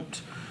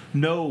don't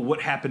know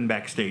what happened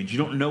backstage. You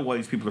don't know why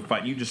these people are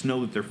fighting. You just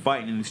know that they're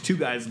fighting, and these two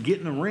guys get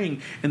in the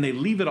ring and they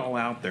leave it all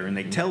out there and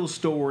they tell a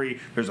story.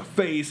 There's a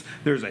face,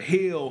 there's a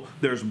heel,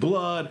 there's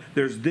blood,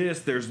 there's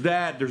this, there's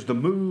that, there's the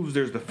moves,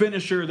 there's the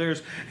finisher,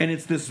 and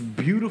it's this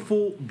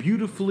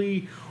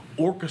beautifully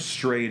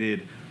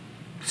orchestrated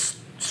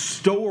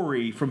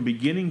story from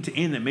beginning to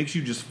end that makes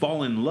you just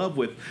fall in love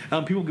with.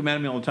 People get mad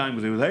at me all the time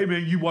because they go, "Hey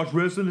man, you watch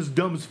wrestling? It's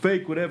dumb as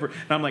fake, whatever."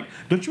 And I'm like,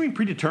 "Don't you mean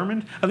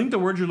predetermined? I think the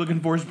word you're looking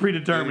for is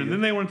predetermined." Yeah.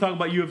 Then they want to talk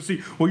about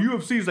UFC. Well,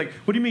 UFC is like,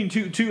 "What do you mean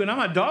two?" And I'm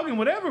not dogging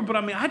whatever, but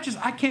I mean, I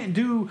can't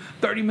do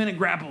 30-minute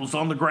grapples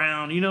on the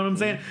ground. You know what I'm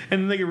saying?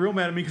 And then they get real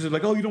mad at me because they're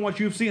like, "Oh, you don't watch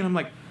UFC?" And I'm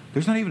like,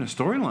 there's not even a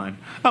storyline.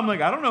 I'm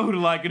like, I don't know who to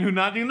like and who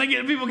not. And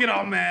people get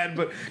all mad,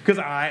 but because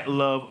I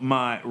love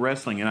my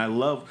wrestling and I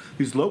love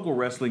these local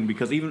wrestling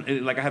because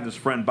even like I have this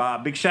friend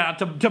Bob. Big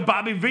shout out to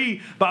Bobby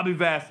V, Bobby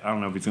Vast. I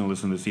don't know if he's gonna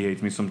listen to this. He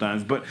hates me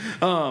sometimes, but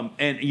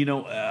and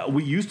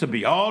we used to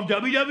be all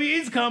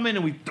WWE's coming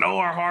and we throw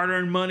our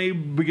hard-earned money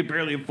we could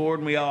barely afford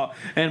and we all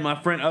and my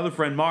other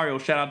friend Mario.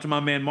 Shout out to my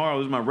man Mario.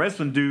 Those are my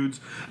wrestling dudes.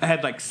 I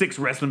had like 6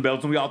 wrestling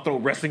belts and we all throw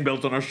wrestling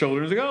belts on our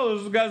shoulders. Like, oh,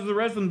 those guys are the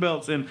wrestling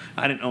belts, and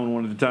I didn't own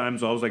one at the time,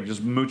 so I was like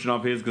just mooching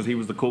off his because he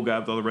was the cool guy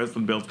with all the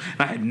wrestling belts.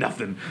 I had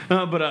nothing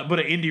but an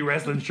indie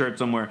wrestling shirt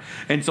somewhere,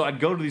 and so I'd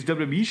go to these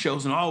WWE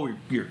shows, and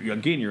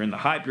you're in the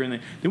hype,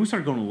 then we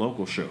started going to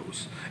local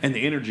shows, and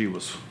the energy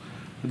was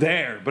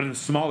there, but in a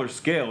smaller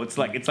scale. It's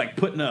like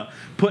putting an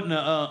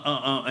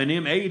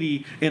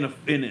M80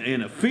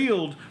 in a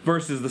field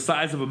versus the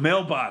size of a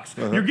mailbox.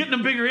 You're getting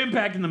a bigger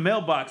impact in the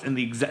mailbox, and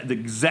the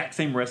exact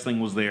same wrestling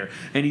was there,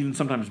 and even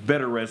sometimes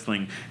better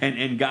wrestling.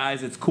 And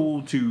guys, it's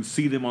cool to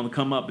see them on the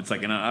come up. It's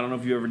like, and I don't know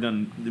if you've ever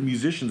done the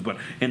musicians,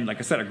 and like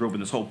I said, I grew up in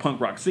this whole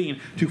punk rock scene.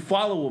 To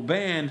follow a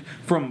band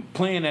from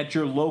playing at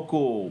your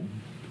local,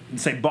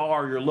 say,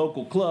 bar, your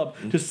local club,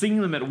 to seeing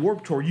them at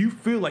Warped Tour, you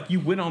feel like you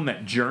went on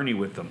that journey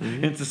with them.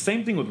 And it's the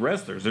same thing with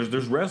wrestlers.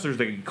 There's wrestlers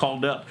that get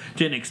called up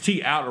to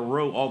NXT out of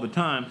row all the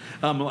time.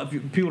 A lot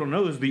of people don't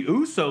know this. The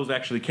Usos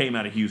actually came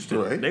out of Houston.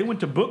 Right. They went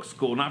to book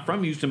school, not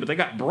from Houston, but they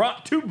got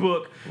brought to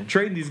book,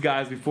 trained these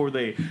guys before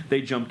they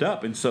jumped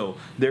up. And so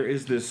there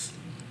is this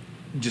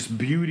just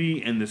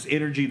beauty and this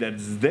energy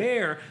that's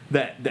there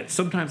that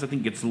sometimes I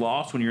think gets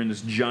lost when you're in this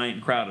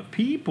giant crowd of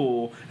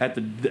people at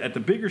the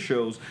bigger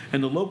shows,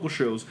 and the local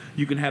shows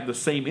you can have the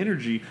same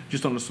energy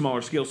just on a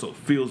smaller scale, so it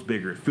feels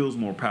bigger, it feels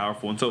more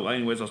powerful. And so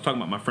anyways, I was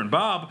talking about my friend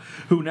Bob,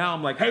 who now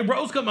I'm like, hey,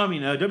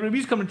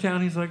 WWE's coming to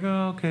town. He's like,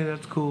 oh, okay,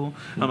 that's cool.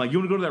 I'm like, you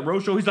want to go to that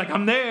road show? He's like,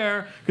 I'm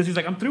there, because he's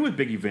like, I'm through with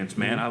big events,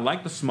 man. I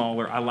like the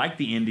smaller, I like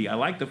the indie, I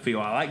like the feel,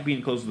 I like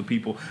being close to the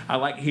people, I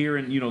like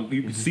hearing, you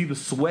can see the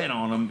sweat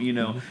on them,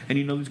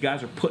 and these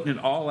guys are putting it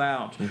all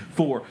out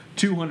for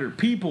 200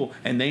 people,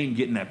 and they ain't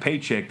getting that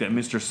paycheck that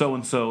Mr.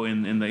 So-and-so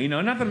and the,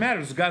 not that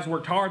matters. The guys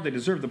worked hard, they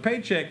deserve the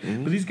paycheck,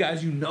 but these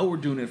guys, are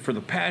doing it for the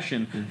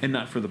passion and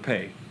not for the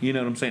pay. You know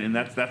what I'm saying? And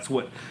that's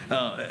what,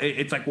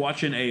 it's like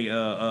watching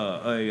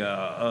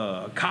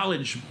a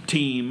college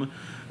team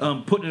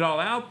putting it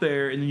all out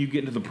there, and then you get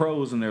into the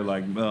pros, and they're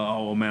like,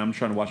 oh man, I'm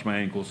trying to watch my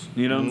ankles.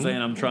 You know what I'm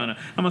saying?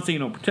 I'm not saying you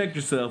don't protect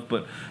yourself,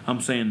 but I'm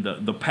saying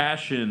the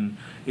passion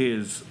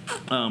is,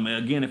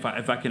 again, if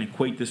I can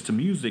equate this to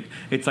music,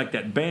 it's like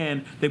that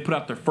band, they put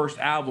out their first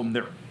album,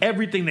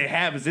 everything they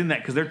have is in that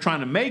because they're trying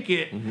to make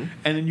it, and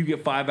then you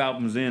get 5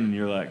 albums in, and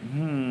you're like,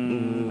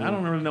 I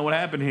don't really know what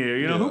happened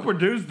here. Who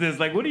produced this?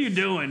 Like, what are you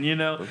doing?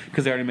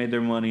 Because they already made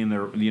their money and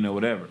they're,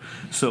 whatever.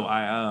 So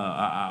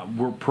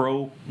we're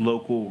pro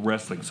local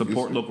wrestling.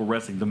 Support local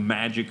wrestling. The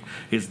magic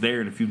is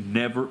there, and if you've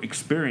never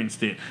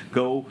experienced it,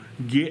 go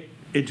get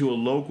into a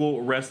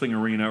local wrestling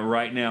arena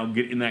right now.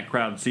 Get in that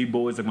crowd and see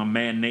boys like my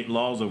man Nate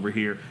Laws over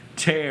here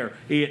tear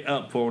it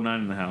up.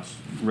 409 in the house,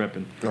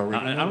 repping.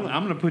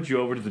 I'm going to put you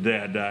over to the day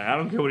I die. I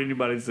don't care what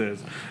anybody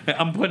says.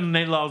 I'm putting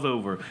Nate Laws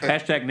over.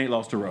 Hashtag Nate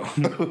Laws to row.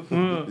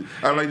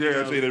 I like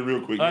to say that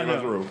real quick. I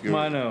Nate Laws to row.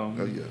 I know.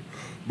 Yeah.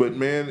 But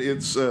man,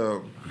 it's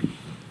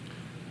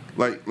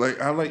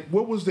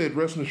what was that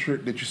wrestling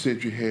shirt that you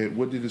said you had?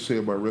 What did it say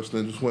about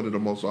wrestling? It's one of the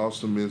most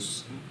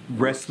awesomest.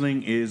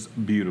 Wrestling is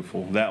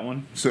beautiful. That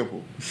one?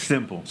 Simple.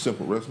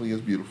 Wrestling is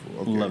beautiful.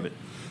 Okay. Love it.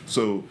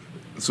 So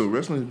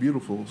wrestling is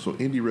beautiful. So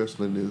indie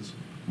wrestling is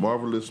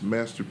marvelous,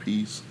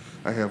 masterpiece.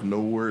 I have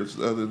no words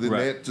other than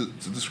that to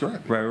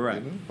describe it.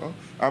 Right.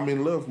 I'm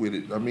in love with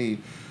it. I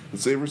mean,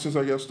 ever since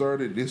I got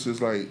started, this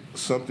is like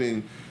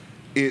something.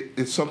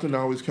 It's something I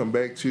always come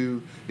back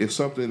to. It's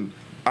something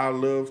I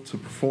love to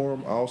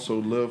perform. I also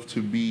love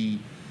to be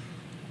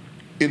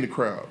in the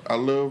crowd. I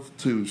love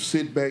to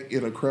sit back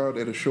in a crowd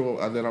at a show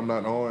that I'm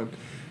not on,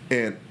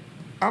 and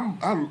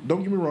I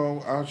don't get me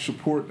wrong. I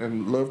support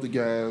and love the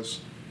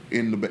guys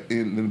in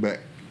the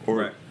back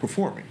or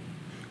performing,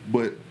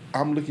 but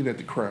I'm looking at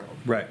the crowd.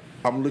 Right.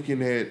 I'm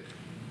looking at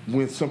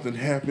when something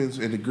happens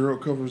and the girl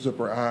covers up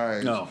her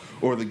eyes,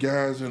 or the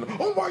guys and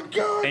oh my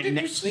God,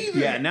 did you see that?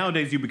 Yeah,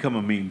 nowadays you become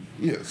a meme.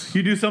 Yes,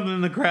 you do something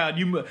in the crowd.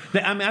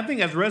 I think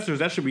as wrestlers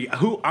that should be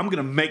I'm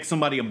gonna make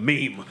somebody a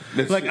meme.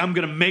 I'm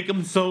gonna make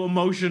them so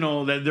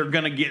emotional that they're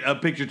gonna get a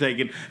picture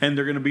taken and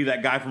they're gonna be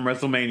that guy from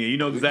WrestleMania. You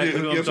know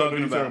exactly what I'm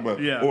talking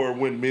about. Yeah. Or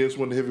when Miz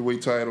won the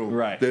heavyweight title,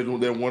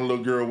 that one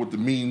little girl with the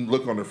mean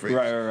look on her face,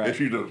 right. And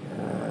she does,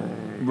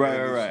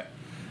 right.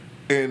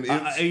 And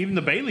even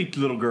the Bailey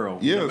little girl.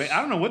 Yes.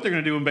 I don't know what they're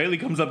going to do when Bailey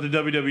comes up to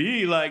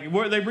WWE. Like,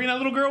 where they bring that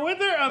little girl with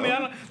her? I mean,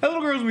 that little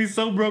girl's going to be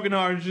so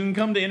brokenhearted. She didn't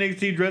come to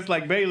NXT dressed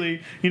like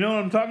Bailey. You know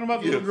what I'm talking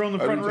about? The little girl in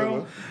the front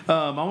row.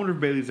 I wonder if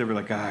Bailey's ever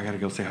like, I got to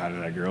go say hi to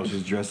that girl.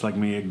 She's dressed like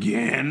me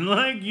again.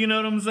 Like, you know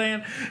what I'm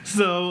saying?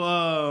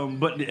 So,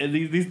 but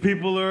these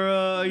people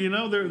are,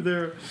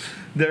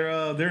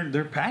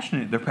 they're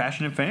passionate. They're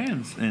passionate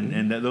fans,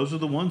 and those are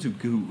the ones who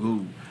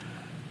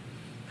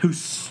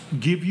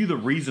give you the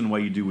reason why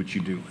you do what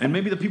you do. And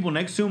maybe the people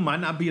next to them might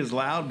not be as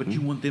loud, but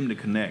you want them to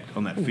connect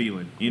on that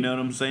feeling. You know what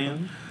I'm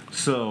saying?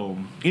 So,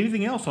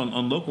 anything else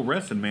on local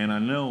wrestling, man? I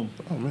know.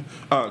 Oh, man.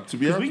 To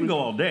be honest, we can go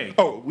all day.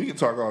 Oh, we can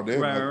talk all day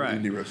Right, about right.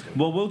 indie wrestling.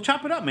 Well, we'll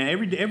chop it up, man.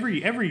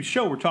 Every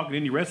show we're talking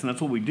indie wrestling.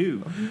 That's what we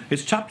do.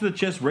 It's Chop to the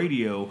Chest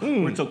Radio,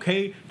 where it's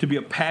okay to be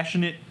a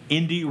passionate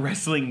indie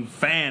wrestling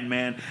fan,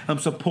 man.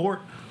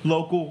 Support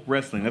local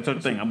wrestling. That's our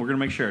thing. We're gonna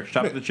make sure.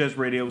 Chop to the Chest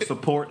Radio.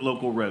 Support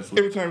local wrestling.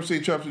 Every time we say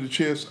chop to the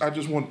chest, I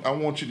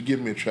want you to give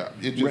me a chop.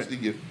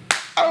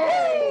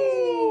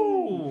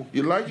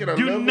 You like it?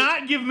 Do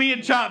not give me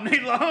a chop,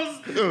 Nate Laws.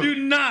 Do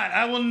not.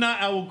 I will not.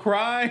 I will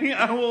cry.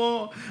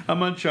 I'm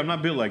not sure. I'm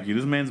not built like you.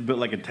 This man's built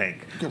like a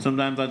tank.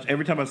 Sometimes,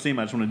 every time I see him,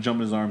 I just want to jump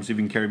in his arms, see if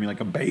he can carry me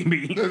like a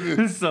baby.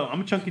 So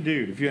I'm a chunky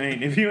dude. If you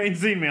ain't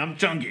seen me, I'm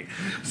chunky.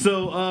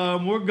 So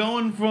we're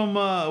going from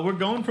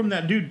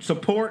that, dude.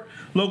 Support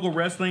local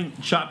wrestling.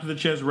 Chop to the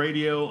Chest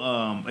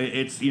Radio.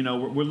 It's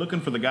we're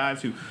looking for the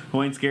guys who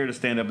ain't scared to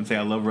stand up and say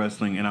I love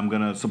wrestling and I'm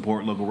gonna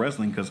support local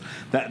wrestling because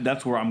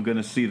that's where I'm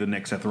gonna see the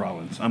next Seth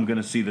Rollins. I'm going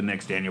to see the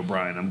next Daniel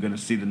Bryan. I'm going to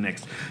see the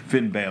next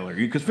Finn Balor.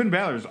 Because Finn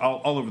Balor is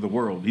all over the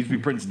world. He used to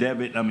be Prince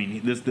Devitt. I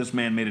mean, this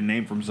man made a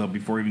name for himself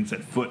before he even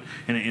set foot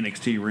in an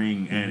NXT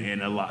ring.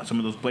 And some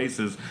of those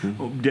places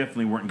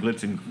definitely weren't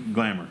glitz and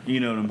glamour. You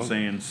know what I'm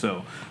saying?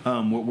 So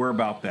we're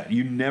about that.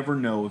 You never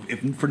know.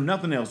 If for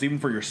nothing else, even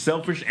for your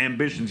selfish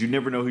ambitions, you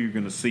never know who you're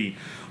going to see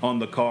on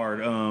the card.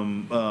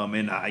 And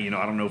I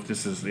don't know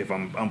if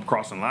I'm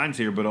crossing lines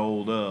here, but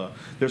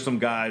there's some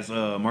guys,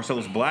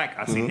 Marcellus Black,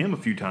 I've seen him a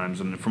few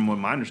times, and from what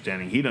my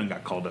understanding, he done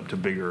got called up to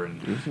bigger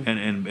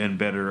and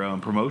better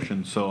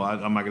promotions. So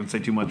I'm not going to say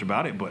too much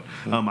about it, but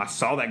I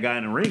saw that guy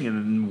in the ring,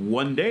 and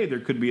one day there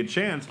could be a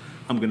chance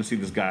I'm going to see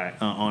this guy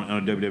on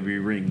a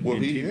WWE ring. Well,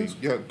 he TV. has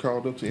got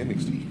called up to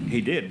NXT.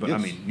 He did, but yes.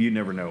 I mean, you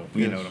never know.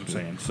 You know what I'm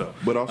saying? So,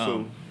 but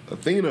also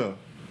Athena,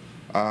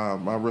 I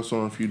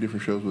wrestled on a few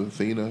different shows with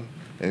Athena.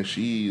 And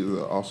she is an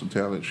awesome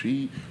talent.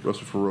 She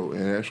wrestled for Raw,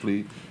 and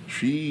actually,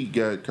 she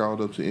got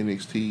called up to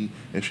NXT,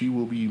 and she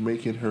will be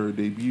making her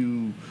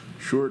debut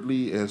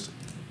shortly as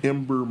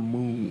Ember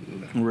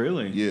Moon.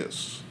 Really?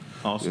 Yes.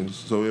 Awesome. And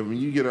so when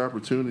you get an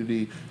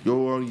opportunity,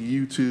 go on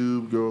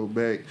YouTube, go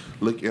back,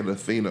 look at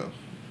Athena.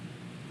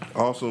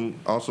 Awesome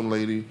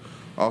lady,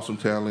 awesome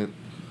talent.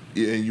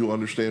 And you'll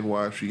understand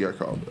why she got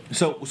called up.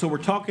 So we're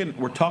talking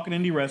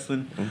indie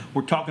wrestling. Mm-hmm.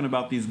 We're talking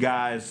about these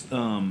guys,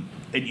 and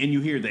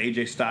you hear the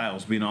AJ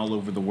Styles being all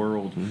over the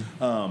world.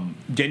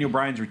 Mm-hmm. Daniel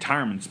Bryan's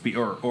retirement speech,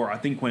 or I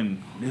think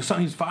when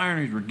he's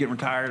firing, he's getting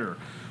retired,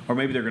 or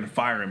maybe they're going to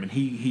fire him, and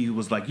he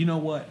was like, you know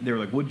what? They were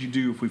like, what'd you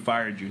do if we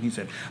fired you? And he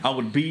said, I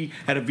would be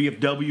at a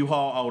VFW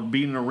hall. I would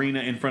be in an arena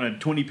in front of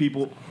 20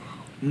 people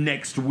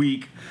next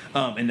week,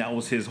 and that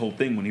was his whole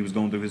thing when he was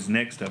going through his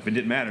neck stuff. It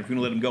didn't matter. If you're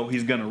going to let him go,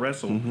 he's going to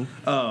wrestle.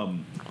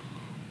 Mm-hmm.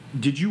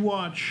 Did you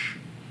watch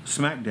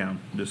SmackDown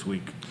this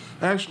week?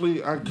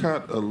 Actually, I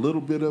caught a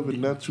little bit of it,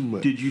 not too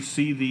much. Did you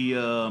see the,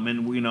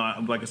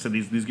 and like I said,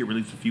 these get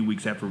released a few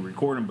weeks after we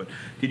record them, but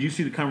did you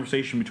see the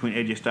conversation between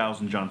AJ Styles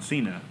and John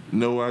Cena?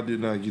 No, I did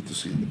not get to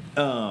see it.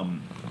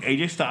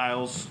 AJ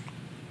Styles...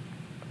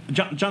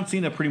 John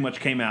Cena pretty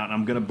much came out, and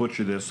I'm going to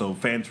butcher this, so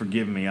fans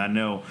forgive me, I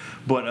know.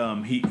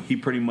 But he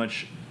pretty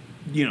much,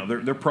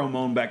 they're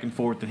promoing back and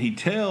forth, and he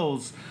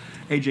tells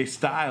AJ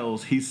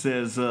Styles, he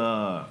says,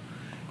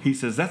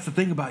 that's the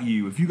thing about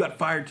you. If you got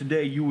fired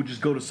today, you would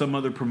just go to some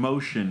other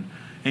promotion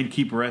and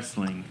keep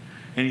wrestling.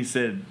 And he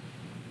said,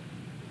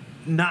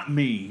 not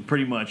me,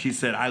 pretty much. He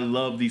said, I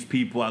love these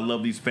people. I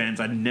love these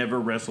fans. I'd never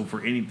wrestle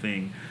for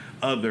anything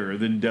other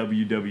than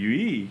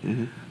WWE.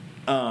 Mm-hmm.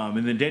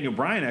 And then Daniel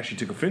Bryan actually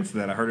took offense to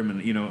that. I heard him in,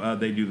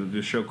 they do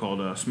the show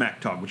called Smack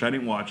Talk, which I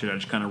didn't watch it. I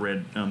just kind of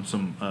read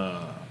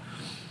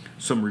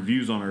some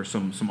reviews on it, or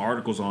some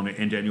articles on it.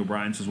 And Daniel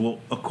Bryan says, well,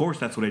 of course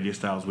that's what AJ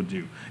Styles would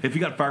do. If he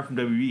got fired from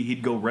WWE,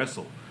 he'd go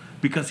wrestle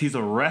because he's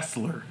a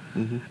wrestler.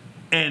 Mm-hmm.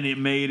 And it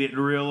made it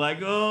real like,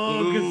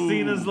 because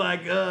Cena's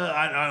like,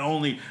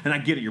 and I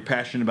get it, you're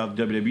passionate about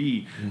the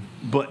WWE,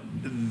 but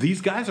these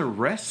guys are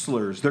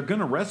wrestlers. They're going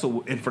to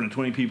wrestle in front of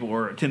 20 people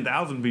or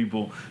 10,000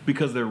 people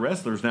because they're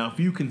wrestlers. Now, if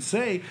you can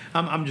say,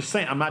 I'm just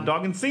saying, I'm not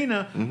dogging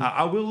Cena. Mm-hmm.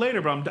 I will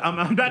later, but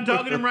I'm not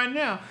dogging him right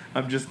now.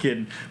 I'm just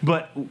kidding.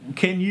 But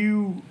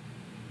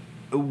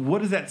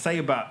what does that say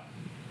about,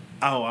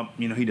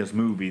 he does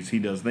movies, he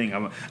does things.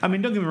 I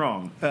mean, don't get me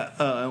wrong.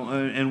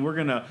 And we're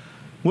going to,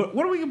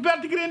 What are we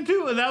about to get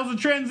into? That was a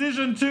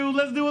transition to,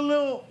 let's do a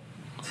little...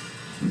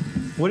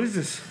 What is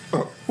this?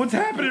 What's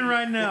happening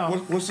right now?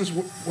 What's this?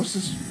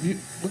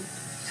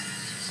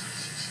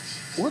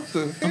 What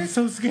the heck? I'm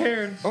so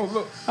scared. Oh,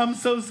 look. I'm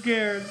so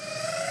scared.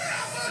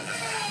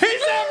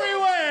 He's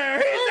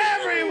everywhere!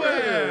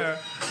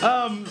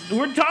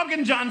 We're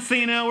talking John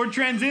Cena. We're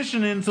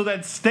transitioning. So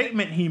that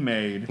statement he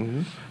made.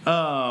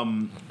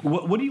 Mm-hmm.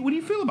 What do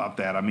you feel about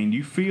that? I mean, do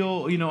you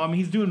feel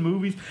he's doing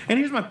movies, and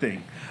here's my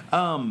thing.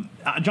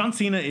 John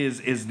Cena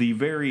is the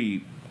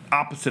very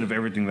opposite of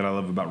everything that I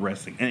love about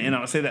wrestling. And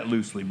I say that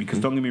loosely because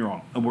don't get me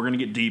wrong, we're going to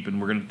get deep and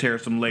we're going to tear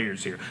some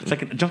layers here. It's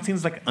like John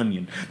Cena's like an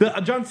onion. The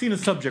John Cena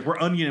subject, we're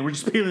onion and we're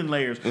just peeling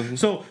layers.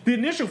 So the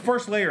initial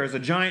first layer as a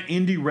giant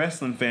indie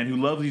wrestling fan who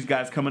loves these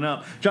guys coming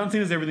up, John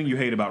Cena's everything you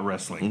hate about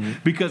wrestling.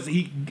 Because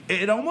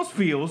it almost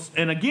feels,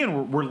 and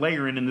again, we're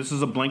layering, and this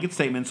is a blanket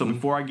statement, so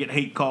before I get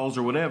hate calls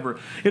or whatever,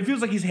 it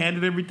feels like he's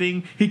handed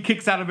everything. He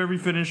kicks out of every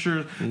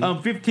finisher.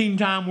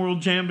 15-time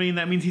world champion,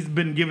 that means he's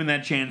been given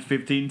that chance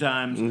 15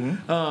 times.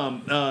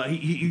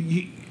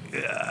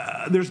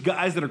 There's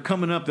guys that are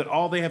coming up that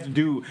all they have to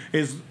do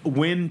is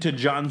win to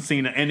John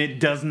Cena, and it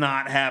does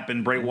not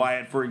happen. Bray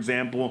Wyatt, for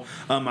example,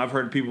 I've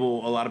heard a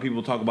lot of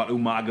people talk about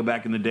Umaga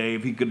back in the day.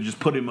 If he could have just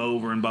put him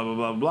over and blah blah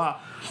blah blah,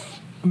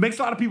 it makes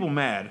a lot of people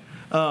mad.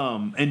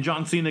 And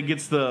John Cena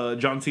gets the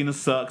John Cena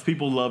sucks.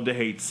 People love to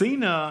hate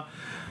Cena.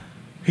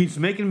 He's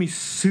making me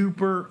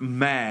super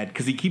mad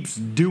because he keeps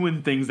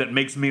doing things that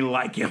makes me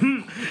like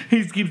him.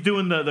 He keeps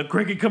doing the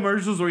cricket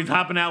commercials where he's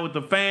hopping out with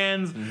the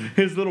fans.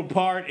 His little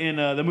part in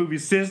the movie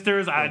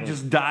Sisters, I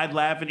just died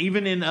laughing.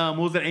 Even in what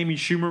was that Amy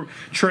Schumer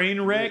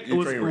Trainwreck?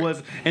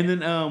 Was and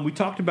then we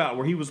talked about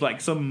where he was like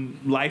some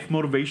life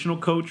motivational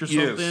coach or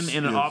something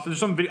in an office.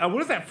 Some video.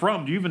 What is that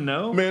from? Do you even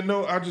know? Man,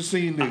 no, I just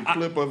seen the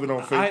clip of it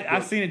on Facebook.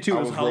 I seen it too. It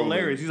was hilarious.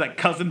 Rolling. He's like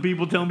cussing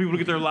people, telling people to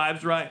get their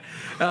lives right.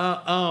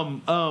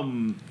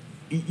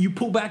 You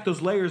pull back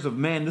those layers of,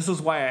 man, this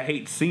is why I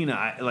hate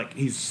Cena.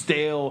 He's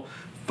stale,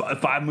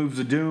 5 moves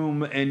of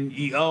doom, and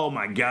oh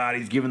my God,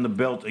 he's given the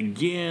belt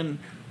again.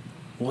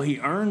 Well, he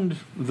earned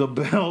the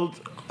belt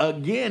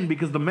again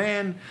because the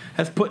man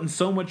has put in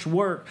so much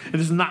work. And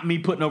this is not me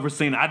putting over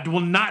Cena. I will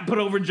not put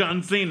over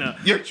John Cena.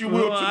 Yet you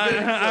will today.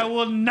 I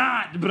will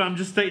not, but I'm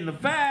just stating the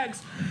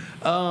facts.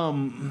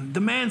 The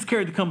man's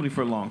carried the company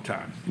for a long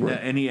time,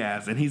 and he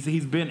has, and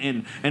he's been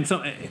in, and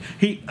so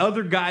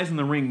other guys in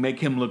the ring make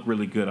him look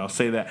really good. I'll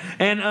say that,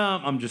 and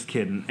I'm just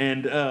kidding.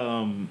 And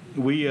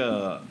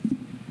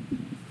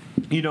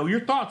your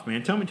thoughts,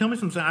 man. Tell me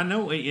something. I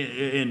know,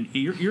 and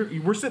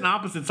we're sitting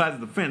opposite sides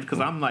of the fence because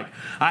I'm like,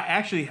 I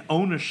actually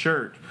own a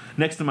shirt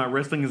next to my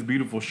Wrestling is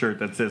Beautiful shirt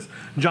that says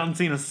John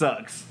Cena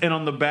sucks, and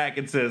on the back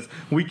it says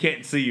we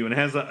can't see you, and it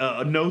has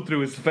a no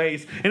through his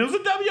face, and it was a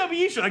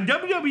WWE shirt. Like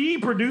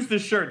WWE produced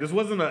this shirt. This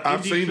wasn't a.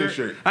 I've seen this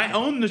shirt. I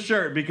own the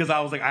shirt because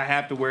I was like, I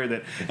have to wear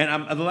that.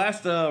 And the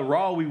last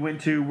Raw we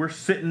went to, we're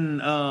sitting.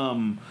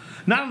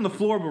 Not on the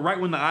floor, but right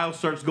when the aisle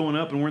starts going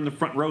up, and we're in the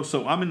front row.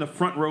 So I'm in the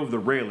front row of the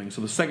railing. So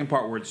the second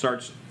part where it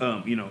starts,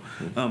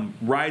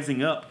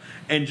 rising up,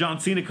 and John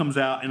Cena comes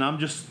out, and I'm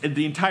just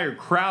the entire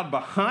crowd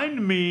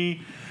behind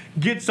me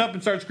gets up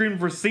and starts screaming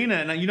for Cena.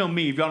 And you know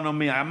me, if y'all know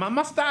me,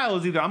 my style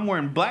is either I'm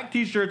wearing black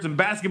t-shirts and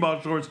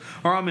basketball shorts,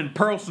 or I'm in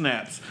pearl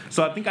snaps.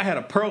 So I think I had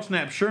a pearl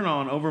snap shirt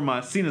on over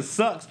my Cena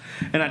sucks,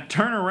 and I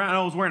turn around,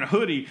 I was wearing a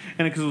hoodie,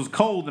 and because it was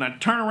cold, and I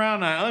turn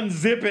around and I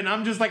unzip it, and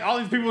I'm just like, all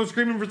these people are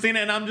screaming for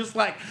Cena, and I'm just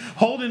like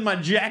holding my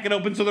jacket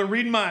open so they're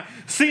reading my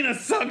Cena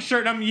sucks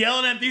shirt, and I'm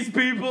yelling at these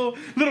people,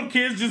 little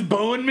kids just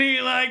booing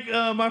me, like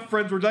my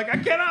friends were like, I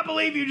cannot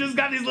believe you just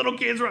got these little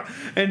kids wrong.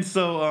 And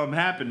so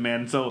happened,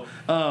 man. So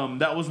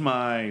that was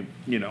my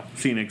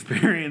Cena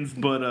experience.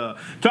 But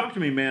talk to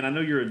me, man. I know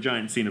you're a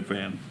giant Cena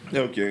fan.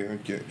 Okay.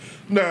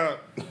 Now,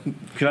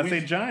 can I say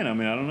giant? I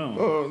mean, I don't know.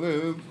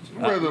 Oh,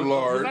 rather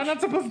large. Was I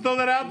not supposed to throw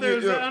that out there?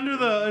 Is that under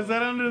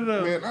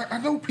the? Man, I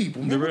know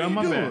people. Man,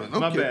 my bad.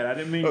 My bad. I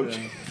didn't mean to.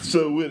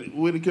 So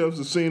when it comes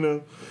to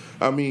Cena,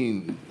 I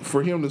mean,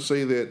 for him to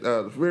say that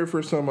the very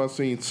first time I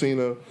seen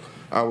Cena,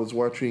 I was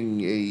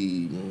watching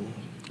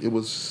a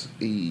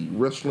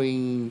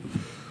wrestling.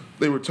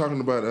 They were talking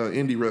about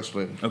indie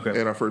wrestling.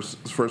 Okay. And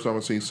first time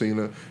I seen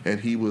Cena, and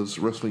he was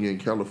wrestling in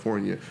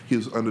California. He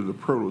was under the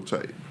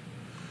Prototype.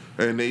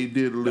 And they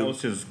did a little. That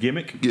was his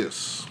gimmick?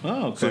 Yes.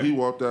 Oh, okay. So he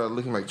walked out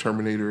looking like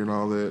Terminator and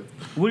all that.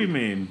 What do you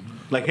mean?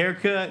 Like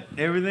haircut,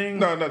 everything?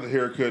 No, not the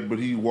haircut, but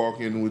he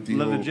walking with the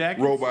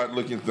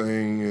robot-looking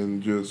thing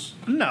and just.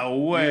 No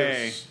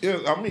way. Yes. Yeah,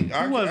 I mean,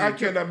 I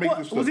cannot make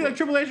this stuff. Was he like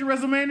Triple H at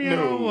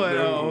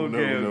WrestleMania?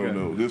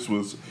 No. This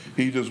was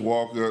he just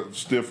walked a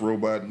stiff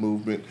robot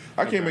movement.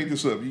 I can't make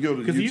this up. You go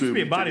to YouTube. Because he used to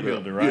be a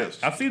bodybuilder, right? Yes.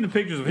 I've seen the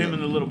pictures of him in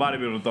the little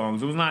bodybuilder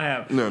thongs. It was not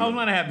happy. I was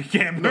not a happy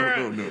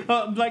camper.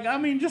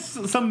 No.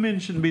 Just some men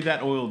shouldn't be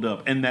that oiled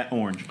up and that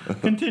orange.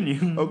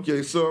 Continue.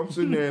 Okay, so I'm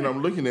sitting there and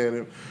I'm looking at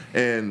him,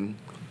 and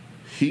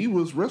he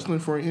was wrestling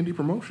for an indie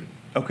promotion.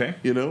 Okay.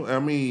 I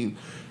mean,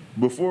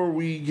 before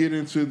we get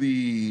into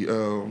the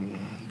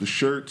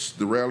shirts,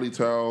 the rally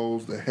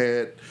towels, the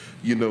hat,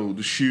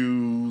 the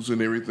shoes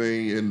and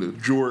everything, and the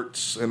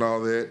jorts and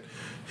all that,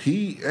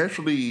 he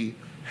actually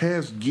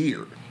has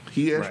gear.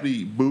 He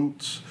actually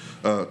boots,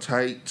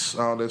 tights,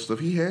 all that stuff.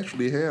 He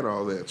actually had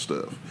all that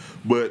stuff.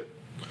 But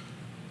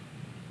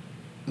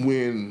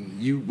when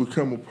you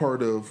become a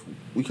part of,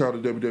 we call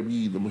it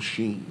WWE, the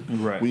machine.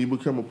 Right. When you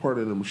become a part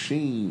of the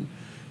machine,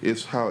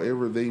 it's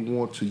however they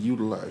want to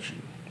utilize you.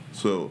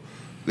 So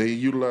they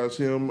utilize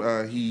him.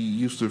 He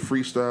used to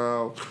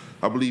freestyle.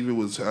 I believe it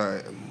was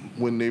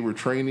when they were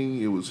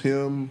training, it was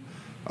him,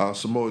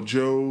 Samoa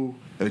Joe,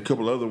 and a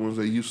couple other ones.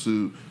 They used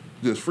to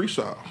just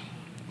freestyle.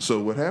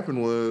 So what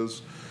happened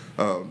was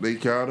they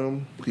got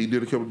him. He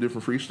did a couple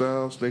different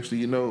freestyles. Next thing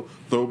you know,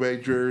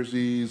 throwback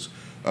jerseys,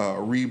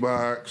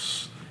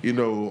 Reeboks,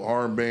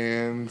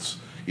 armbands.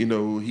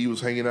 He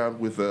was hanging out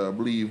with, I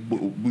believe,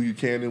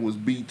 Buchanan was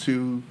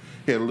B2.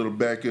 He had a little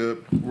backup.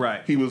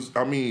 Right.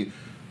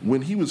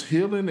 When he was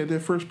healing at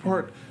that first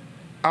part,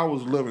 I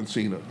was loving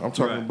Cena. I'm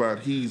talking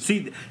about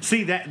See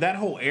that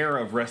whole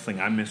era of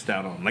wrestling I missed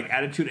out on. Like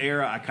Attitude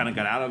Era, I kind of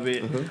got out of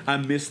it. I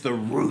missed the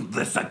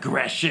ruthless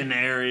aggression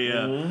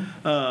area.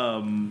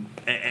 And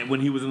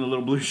when he was in the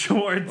little blue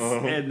shorts,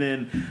 and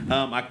then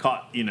I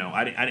caught.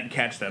 I didn't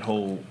catch that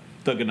whole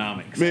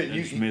thugonomics. Man, I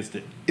just missed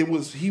it.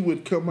 He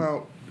would come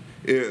out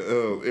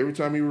every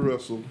time he would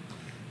wrestle.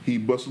 He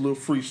bust a little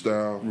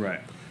freestyle.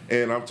 Right.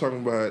 And I'm talking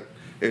about.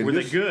 Were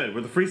they good?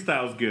 Were the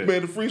freestyles good?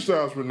 Man, the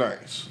freestyles were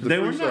nice. They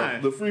were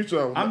nice. The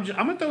freestyles. I'm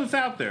gonna throw this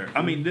out there.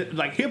 I mean,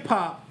 like hip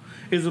hop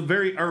is a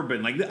very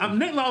urban. Like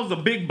Nate Law's a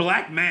big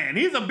black man.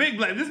 He's a big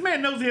black. This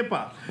man knows hip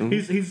hop.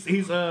 He's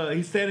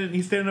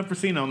standing up for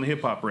Cena on the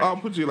hip hop range. I'll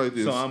put you like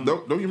this. So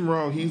don't get me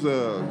wrong. He's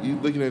you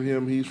looking at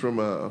him. He's from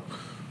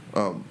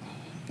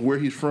where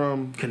he's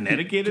from.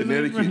 Connecticut.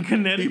 Connecticut.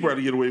 Connecticut. He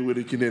probably get away with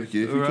it.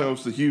 Connecticut. If he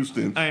comes to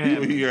Houston,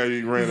 he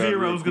ran out.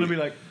 Zero's gonna be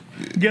like.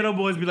 Ghetto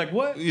boys be like,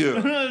 what?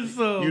 Yeah.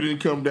 So, you didn't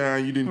come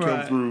down. You didn't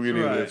come through any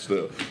of that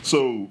stuff.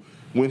 So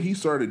when he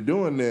started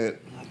doing that,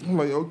 I'm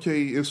like,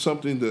 okay, it's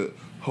something to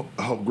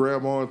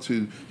grab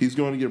onto. He's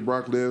going to get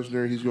Brock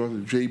Lesnar. He's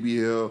going to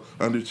JBL,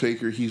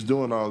 Undertaker. He's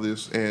doing all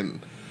this.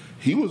 And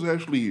he was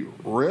actually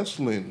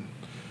wrestling.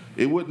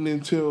 It wasn't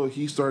until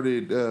he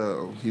started,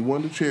 he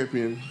won the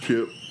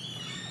championship.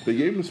 They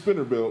gave him the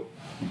spinner belt.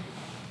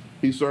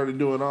 He started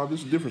doing all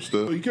this different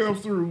stuff. He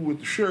comes through with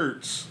the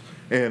shirts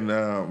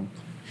and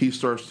he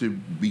starts to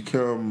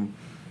become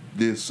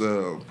this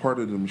part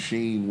of the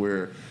machine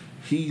where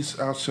he's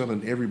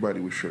outselling everybody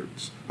with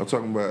shirts. I'm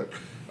talking about,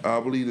 I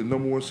believe the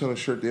number one selling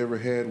shirt they ever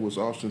had was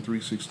Austin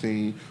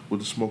 316 with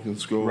the smoking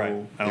skull,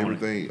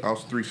 everything.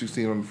 Austin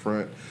 316 on the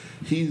front.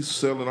 He's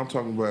selling, I'm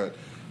talking about,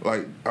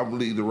 like, I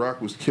believe The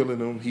Rock was killing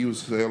him. He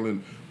was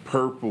selling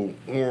purple,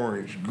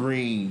 orange,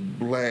 green,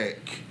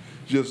 black,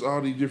 just all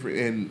these different,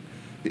 and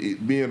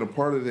being a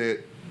part of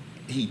that,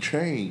 he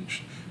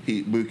changed.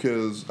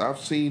 Because I've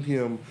seen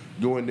him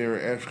go in there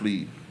and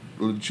actually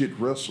legit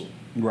wrestle.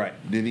 Right.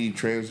 Then he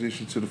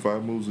transitioned to the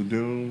 5 Moves of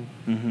Doom.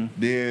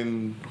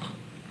 Then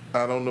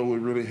I don't know what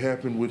really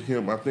happened with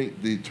him. I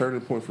think the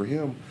turning point for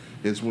him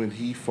is when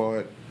he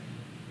fought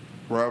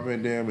Rob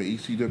Van Dam at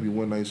ECW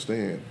One Night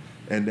Stand.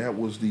 And that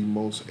was the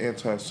most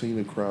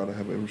anti-Cena crowd I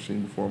have ever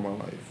seen before in my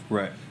life.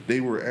 Right.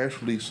 They were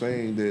actually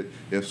saying that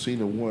if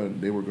Cena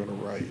won, they were going to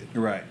riot.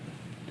 Right.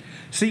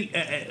 See,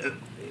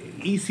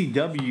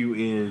 ECW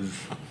is...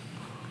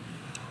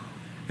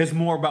 It's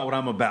more about what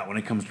I'm about when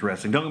it comes to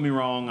wrestling. Don't get me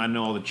wrong. I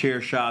know all the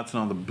chair shots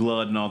and all the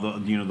blood and all the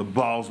the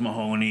balls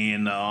Mahoney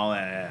and all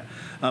that.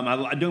 I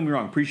don't get me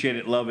wrong. Appreciate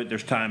it, love it.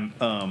 There's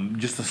time.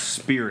 Just the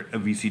spirit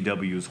of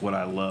ECW is what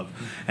I love,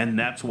 and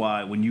that's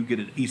why when you get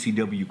an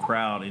ECW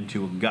crowd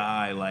into a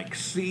guy like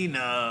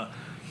Cena.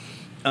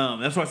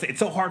 That's why I say it's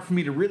so hard for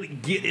me to really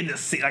get into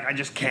like I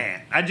just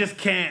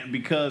can't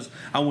because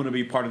I want to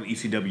be part of the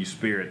ECW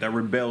spirit that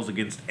rebels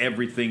against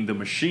everything the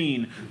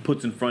machine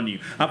puts in front of you.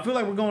 I feel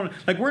like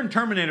we're in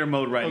Terminator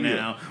mode right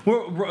now.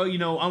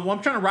 Yeah.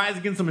 I'm trying to rise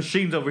against the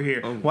machines over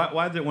here.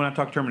 Why is it when I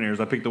talk Terminators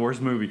I pick the worst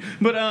movie?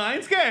 But I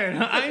ain't scared.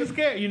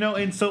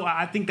 And so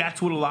I think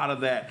that's what a lot of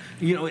that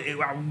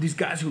these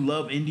guys who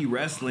love indie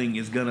wrestling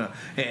is gonna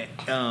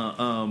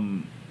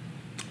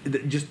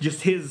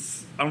just his.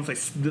 I don't say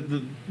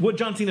what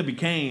John Cena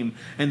became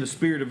and the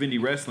spirit of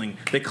indie wrestling.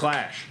 They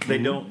clash. They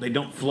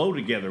don't flow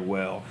together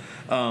well.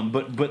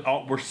 But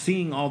we're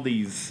seeing all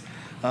these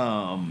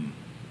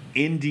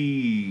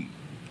indie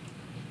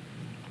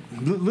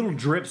little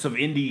drips of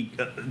indie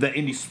the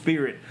indie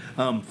spirit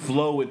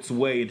flow its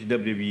way into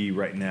WWE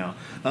right now.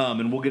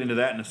 And we'll get into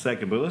that in a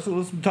second. But let's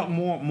talk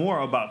more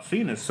about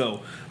Cena.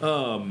 So.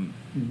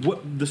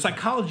 What the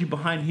psychology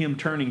behind him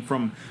turning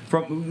from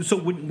so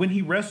when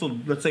he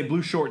wrestled, let's say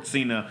Blue Short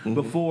Cena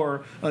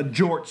before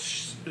George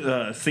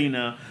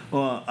Cena,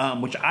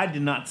 which I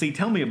did not see.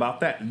 Tell me about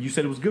that. You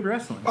said it was good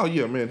wrestling. Oh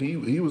yeah, man.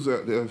 He was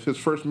his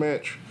first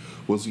match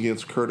was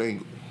against Kurt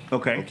Angle.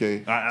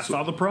 Okay. I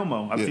saw the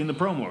promo. I've seen the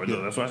promo.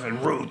 That's why I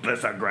said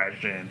ruthless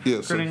aggression.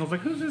 Yeah, Kurt Angle's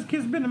like, who's this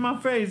kid been in my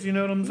face? You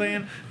know what I'm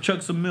saying?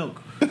 Chug some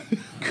milk.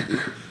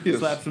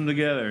 Slaps them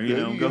together.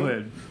 Go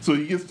ahead. So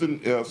he gets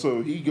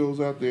so he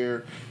goes out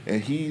there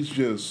and he's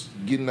just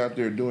getting out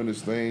there doing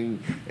his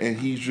thing, and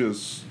he's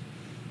just.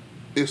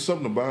 It's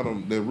something about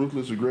him, that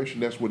ruthless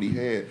aggression, that's what he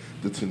had.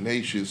 The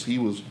tenacious, he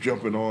was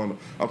jumping on,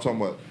 I'm talking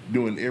about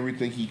doing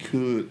everything he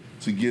could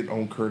to get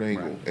on Kurt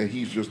Angle. Right. And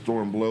he's just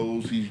throwing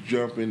blows, he's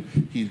jumping,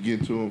 he's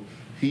getting to him.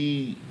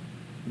 He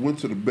went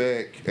to the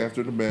back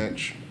after the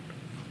match.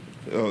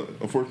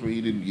 Unfortunately,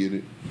 he didn't get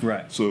it.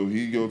 Right. So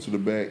he goes to the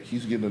back,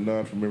 he's getting a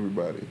nod from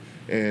everybody.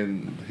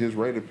 And his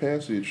rite of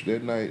passage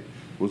that night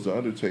was the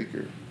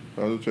Undertaker.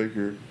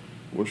 Undertaker,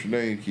 what's your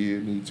name,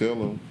 kid? And he tell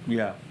him.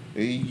 Yeah.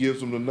 and he gives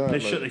them the nod.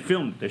 They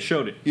filmed it. They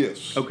showed it.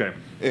 Yes. Okay.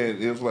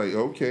 And it's like,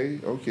 okay,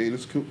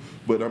 that's cool.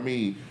 But I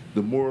mean,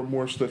 the more and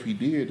more stuff he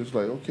did, it's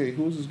like, okay,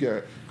 who's this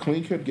guy?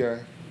 Clean cut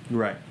guy.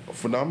 Right.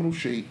 Phenomenal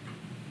shape.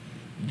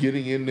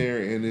 Getting in there,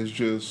 and it's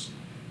just,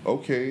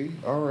 okay,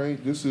 all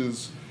right, this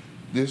is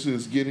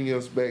getting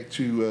us back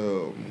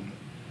to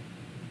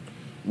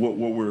what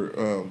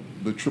we're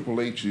the Triple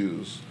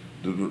H's,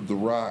 the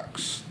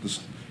Rocks,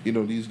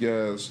 these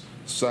guys,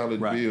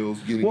 solid bills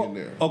getting in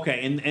there.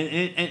 Okay,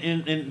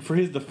 and for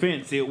his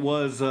defense, it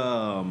was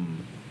kind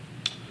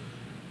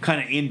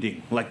of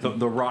ending. Like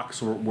the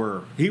Rocks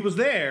were. He was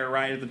there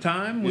right at the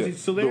time. Was he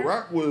still there? The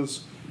Rock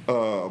was,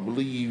 I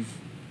believe,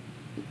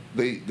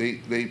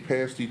 they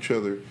passed each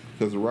other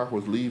because the Rock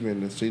was leaving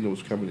and Cena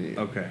was coming in.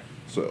 Okay.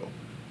 So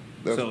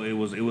it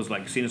was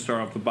like Cena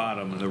started off the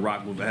bottom and the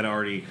Rock had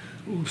already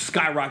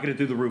skyrocketed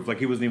through the roof, like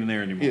he wasn't even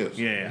there anymore. Yes.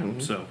 Yeah. Mm-hmm.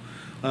 So,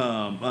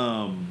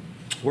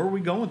 where are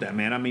we going with that,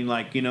 man? I mean,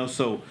 like,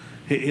 so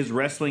his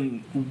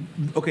wrestling.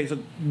 Okay, so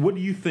what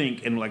do you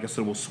think? And like I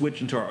said, we'll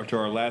switch into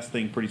our last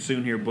thing pretty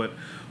soon here. But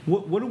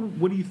what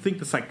do you think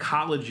the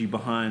psychology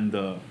behind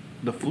the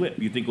flip?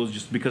 You think it was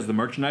just because the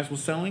merchandise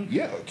was selling?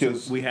 Yeah,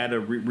 because we had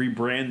to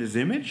rebrand his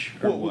image,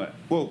 or what?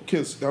 Well,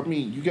 because I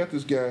mean, you got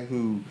this guy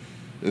who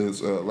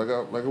is like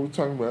I was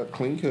talking about,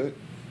 clean cut.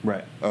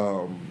 Right.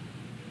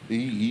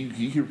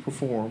 He can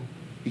perform.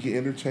 He can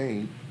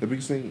entertain. The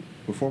biggest thing,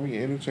 performing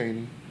and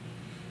entertaining.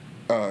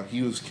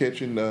 He was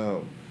catching.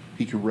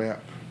 He could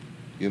rap.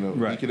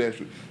 Right. He could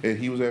actually, and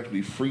he was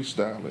actually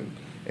freestyling,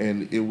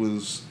 and it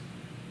was.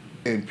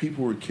 And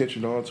people were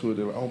catching on to it.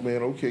 They're like, oh,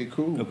 man, okay,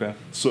 cool. Okay.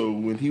 So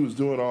when he was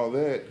doing all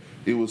that,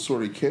 it was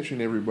sort of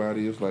catching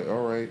everybody. It's like,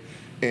 all right.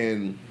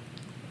 And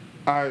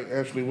I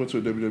actually went to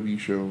a WWE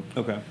show.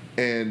 Okay.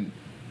 And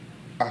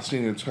I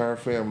seen the entire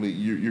family.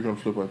 You're going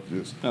to flip out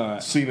this. All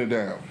right. Cena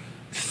down.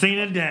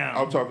 Cena down.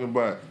 I'm talking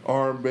about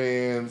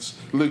armbands.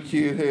 Little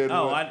kid had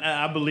Oh, one.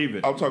 I believe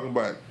it. I'm talking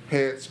about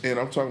hats. And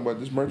I'm talking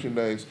about this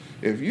merchandise.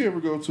 If you ever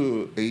go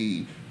to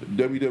a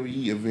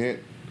WWE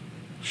event,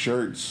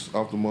 shirts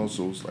off the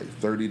muscles like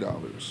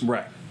 $30.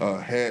 Right.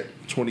 Hat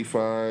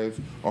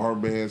 $25.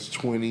 Armbands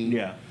 $20.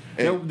 Yeah.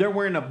 And They're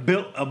wearing a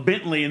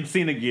Bentley and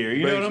Cena gear.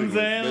 You know what I'm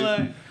saying?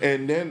 Like,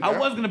 and then I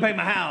was gonna pay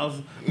my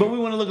house, but we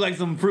want to look like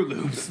some Fruit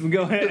Loops.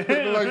 Go ahead.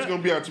 the light's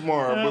gonna be out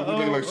tomorrow, but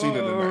we look like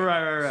Cena tonight.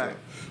 Right.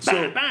 So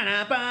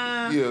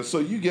yeah, so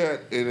you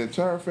got an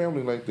entire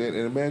family like that,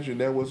 and imagine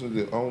that wasn't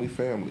the only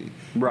family.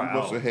 Right. You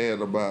must have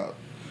had about.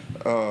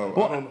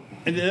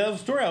 And the other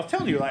story I was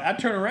telling you, like I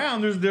turn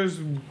around, there's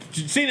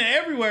Cena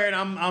everywhere, and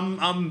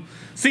I'm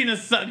Cena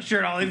sucks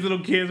shirt. All these little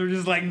kids were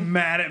just like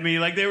mad at me,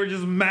 like they were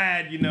just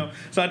mad,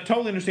 So I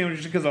totally understand what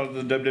you're saying because I was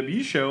at the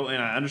WWE show,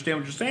 and I understand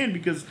what you're saying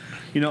because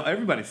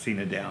everybody's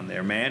Cena down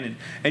there, man,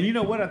 and you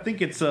know what? I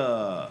think it's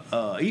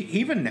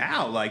even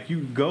now, like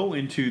you go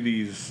into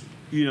these.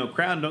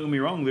 Crowd, don't get me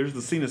wrong, there's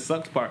the Cena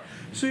sucks part.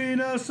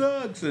 Cena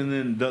sucks. And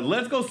then the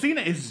Let's Go Cena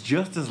is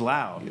just as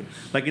loud. Yes.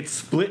 Like it's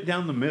split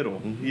down the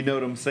middle. Mm-hmm. You know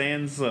what I'm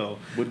saying? So,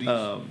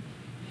 go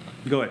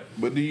ahead.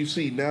 But do you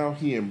see now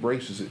he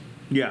embraces it?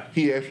 Yeah.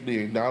 He actually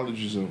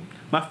acknowledges him.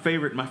 My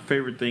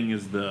favorite thing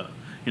is the,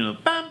 bam,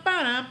 bam,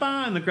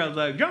 bam, and the crowd's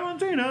like, John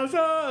Cena,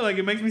 like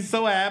it makes me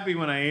so happy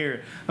when I hear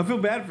it. I feel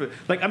bad for it.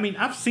 Like, I mean,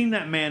 I've seen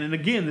that man, and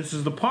again, this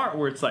is the part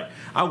where it's like,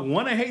 I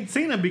want to hate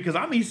Cena because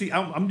I'm doing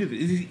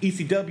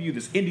ECW,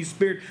 this indie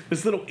spirit,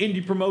 this little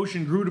indie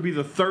promotion grew to be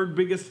the third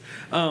biggest.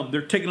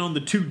 They're taking on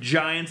the two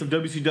giants of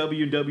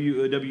WCW and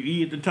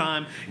WWE at the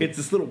time. It's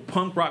this little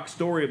punk rock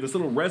story of this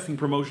little wrestling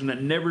promotion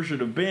that never should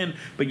have been,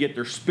 but yet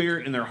their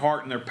spirit and their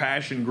heart and their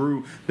passion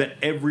grew that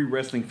every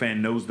wrestling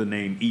fan knows the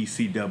name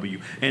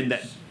ECW, and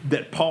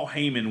that Paul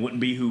Heyman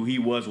wouldn't be who he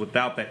was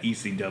without that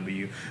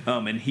ECW,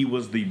 and he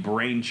was the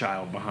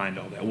brainchild behind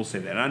all that. We'll say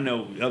that. I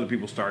know other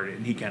people started it,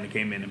 and he kind of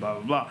came in and blah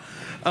blah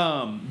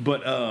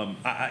blah.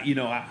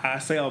 I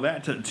say all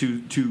that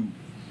to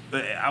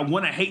I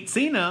want to hate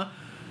Cena.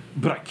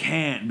 But I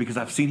can't because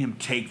I've seen him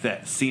take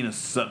that Cena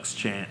sucks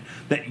chant,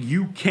 that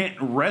you can't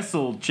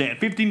wrestle chant,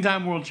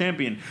 15-time world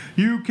champion,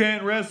 you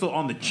can't wrestle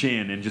on the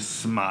chin and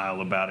just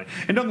smile about it.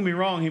 And don't get me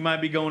wrong, he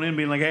might be going in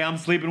being like, hey, I'm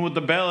sleeping with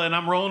the Bella and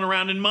I'm rolling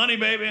around in money,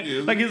 baby.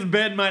 Yeah. Like his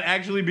bed might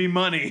actually be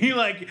money.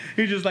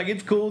 He's just like,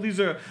 it's cool. These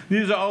are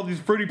all these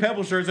Fruity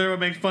Pebble shirts. Everyone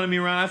makes fun of me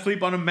around. I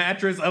sleep on a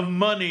mattress of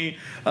money,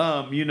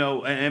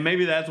 and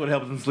maybe that's what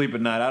helps him sleep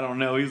at night. I don't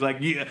know. He's like,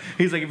 yeah.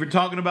 He's like, if you're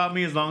talking about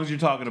me, as long as you're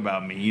talking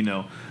about me,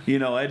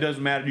 it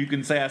doesn't matter. You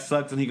can say I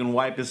sucks and he can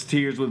wipe his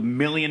tears with $1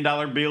 million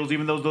bills,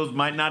 even though those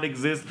might not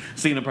exist.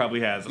 Cena probably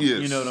has them.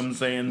 Yes. You know what I'm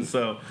saying?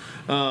 So,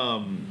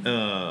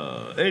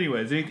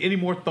 anyways, any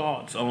more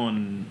thoughts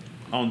on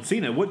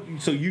Cena?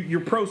 So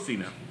you're pro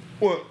Cena?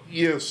 Well,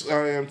 yes,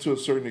 I am to a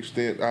certain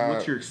extent.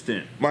 What's your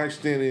extent? My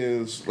extent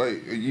is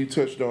like you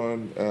touched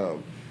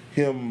on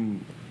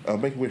him,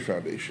 Make-A-Wish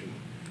Foundation.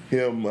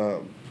 Him.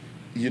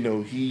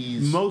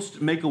 He's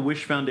most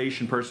Make-A-Wish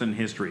Foundation person in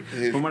history.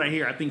 From what I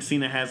hear, I think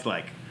Cena has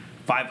like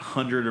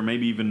 500 or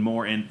maybe even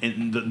more, and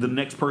the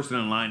next person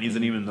in line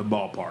isn't even in the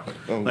ballpark.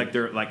 Like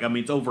they're like, I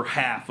mean, it's over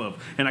half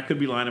of, and I could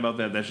be lying about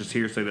that. That's just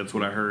hearsay. That's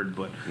what I heard.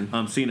 But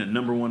Cena,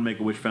 #1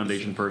 Make-A-Wish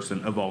Foundation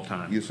person of all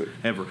time, yes, sir.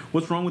 Ever.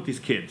 What's wrong with these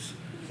kids?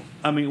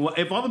 I mean,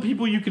 if all the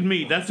people you could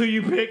meet, that's who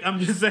you pick. I'm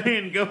just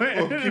saying, go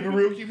ahead. Well, keep it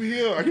real, keep it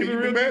here. I can't even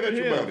be mad at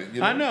you about it. You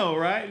know? I know,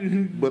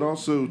 right? But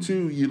also,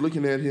 too, you're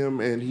looking at him,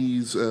 and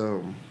he's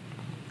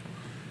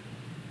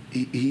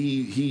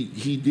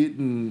he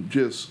didn't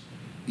just,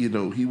 he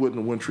wasn't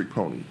a one-trick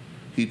pony.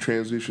 He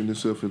transitioned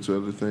himself into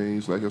other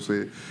things. Like I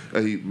said,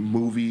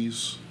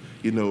 movies.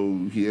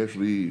 He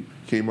actually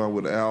came out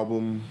with an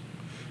album.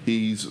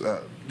 He's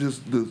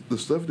just the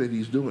stuff that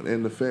he's doing,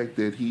 and the fact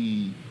that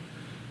he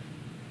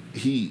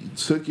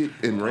took it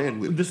and ran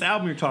with it. This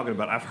album you're talking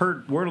about, I've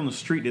heard word on the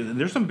street.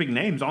 There's some big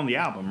names on the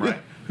album, right?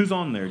 Yeah. Who's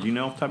on there? Do you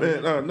know off the top of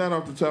your head? Not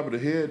off the top of the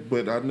head,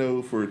 but I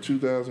know for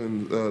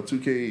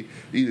 2K,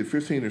 either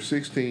 15 or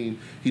 16,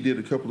 he did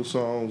a couple of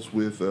songs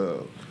with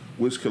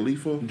Wiz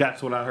Khalifa.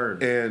 That's what I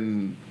heard.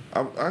 And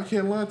I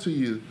can't lie to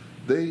you,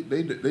 they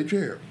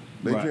jam.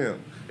 They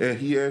jam. And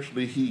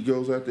he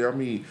goes out there. I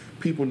mean,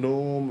 people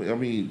know him. I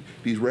mean,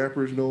 these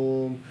rappers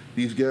know him.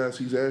 These guys,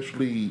 he's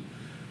actually...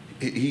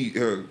 He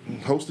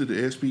hosted the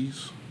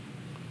ESPYs.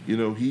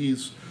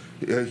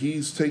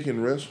 He's taking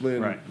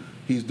wrestling. Right.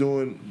 He's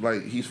doing,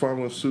 he's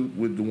following suit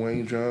with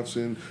Dwayne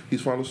Johnson.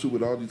 He's following suit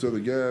with all these other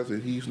guys,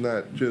 and he's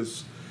not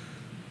just.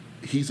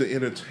 He's an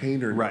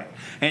entertainer. Right.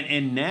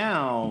 And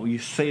now you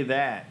say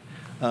that.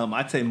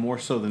 I'd say more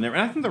so than ever.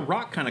 And I think The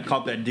Rock kind of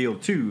caught that deal,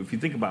 too, if you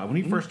think about it. When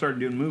he first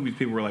started doing movies,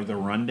 people were like, The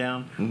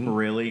Rundown?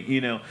 Really?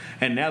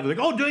 And now they're like,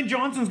 oh, Dwayne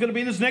Johnson's going to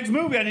be in this next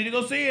movie. I need to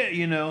go see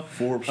it,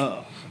 Forbes,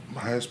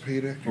 highest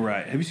paid actor.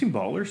 Right. Have you seen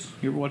Ballers?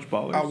 You ever watched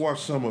Ballers? I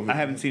watched some of it. I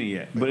haven't seen it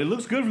yet. But it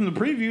looks good from the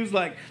previews.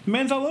 Like, the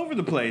man's all over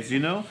the place,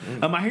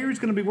 I hear he's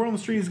going to be, Word on the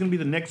Street, he's going to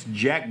be the next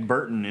Jack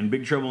Burton in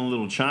Big Trouble in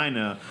Little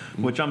China,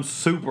 which I'm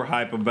super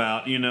hype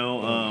about,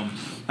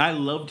 I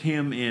loved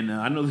him in,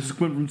 I know this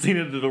went from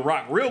Cena to The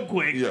Rock real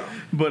quick. Yeah.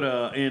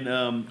 But in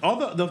all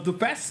the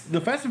Fast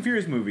and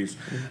Furious movies,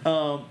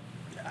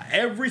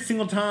 every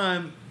single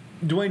time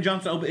Dwayne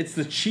Johnson, it's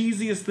the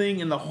cheesiest thing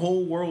in the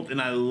whole world, and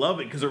I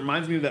love it because it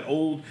reminds me of that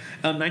old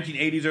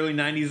 1980s, early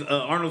 90s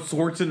Arnold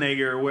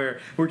Schwarzenegger, where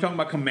we're talking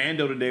about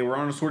Commando today, where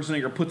Arnold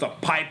Schwarzenegger puts a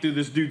pipe through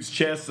this dude's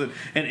chest, and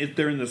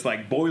they're in this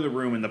boiler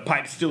room, and the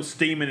pipe's still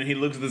steaming, and he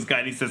looks at this guy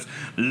and he says,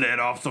 "Let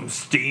off some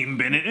steam,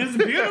 Bennett." It's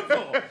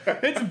beautiful.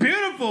 It's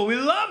beautiful. We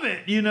love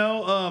it,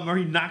 Or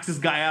he knocks this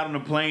guy out on a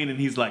plane, and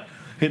he's like.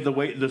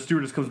 The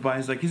stewardess comes by.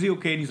 He's like, "Is he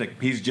okay?" And he's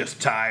like, "He's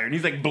just tired." And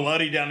he's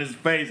bloody down his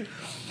face.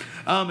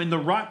 And The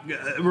Rock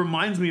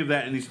reminds me of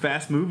that in these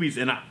fast movies,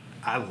 and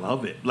I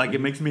love it. It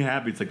makes me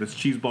happy. It's like this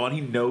cheeseball, and he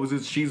knows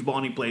his cheeseball,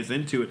 and he plays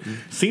into it.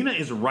 Cena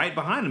is right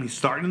behind him. He's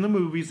starting in the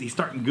movies. He's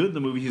starting good in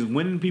the movies. He's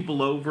winning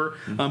people over.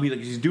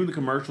 He's doing the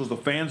commercials. The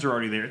fans are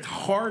already there. It's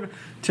hard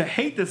to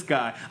hate this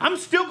guy. I'm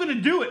still going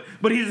to do it,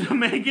 but he's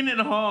making it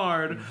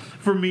hard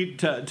for me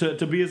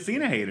to be a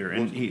Cena hater,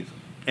 and he's.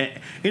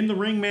 In the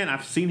ring, man,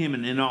 I've seen him,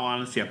 and in all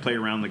honesty, I play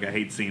around like I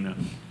hate Cena.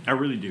 I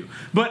really do.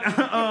 But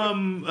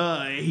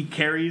he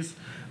carries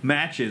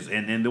matches,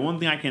 and the one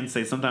thing I can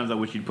say, sometimes I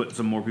wish he'd put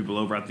some more people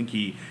over. I think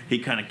he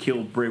kind of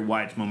killed Bray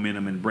Wyatt's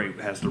momentum, and Bray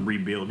has to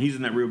rebuild. He's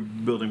in that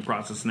rebuilding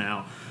process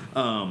now.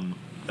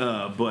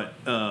 That's what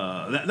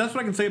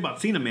I can say about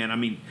Cena, man. I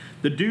mean,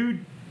 the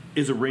dude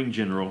is a ring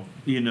general,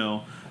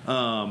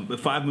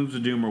 5 Moves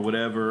of Doom or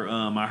whatever.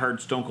 I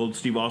heard Stone Cold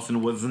Steve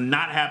Austin was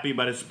not happy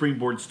about his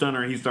springboard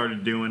stunner he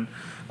started doing,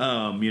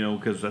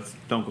 because that's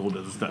Stone Cold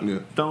does a stunner.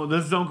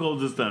 Yeah. Stone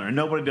Cold's a stunner.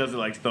 Nobody does it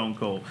like Stone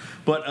Cold.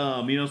 But,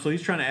 so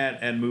he's trying to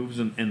add moves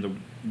in the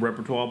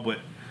repertoire, but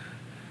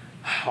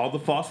all the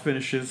false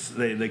finishes,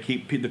 they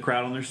keep the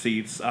crowd on their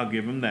seats. I'll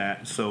give him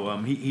that. So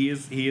he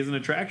is an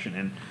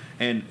attraction,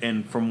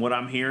 and from what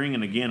I'm hearing,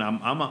 and again, I'm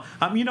not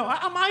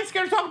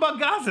scared to talk about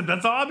gossip.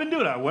 That's all I've been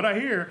doing. What I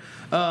hear,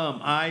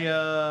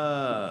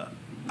 I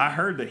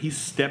heard that he's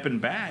stepping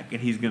back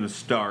and he's going to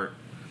start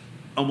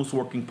almost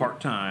working part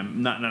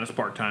time, not as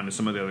part time as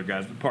some of the other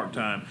guys, but part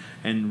time,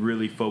 and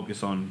really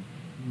focus on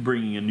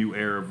bringing a new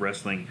era of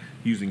wrestling,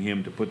 using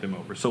him to put them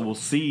over. So we'll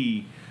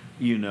see.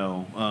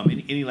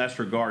 Any last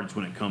regards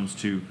when it comes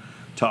to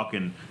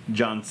talking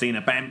John Cena?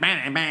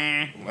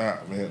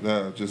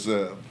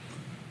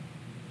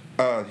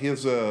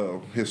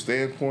 His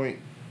standpoint.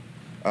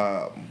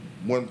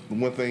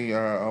 One thing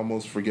I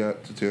almost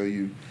forgot to tell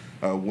you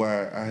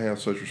why I have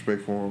such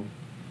respect for him.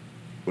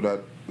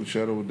 Without a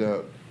shadow of a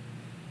doubt,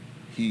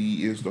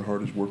 he is the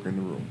hardest worker in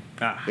the room.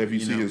 If you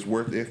see his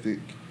work ethic,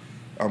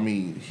 I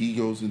mean, he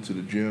goes into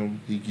the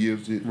gym, he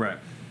gives it. Right.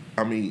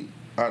 I mean,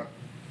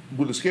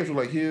 with a schedule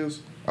like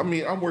his, I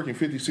mean, I'm working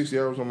 50, 60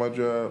 hours on my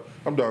job.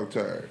 I'm dog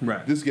tired.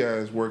 Right. This guy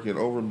is working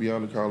over and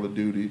beyond the call of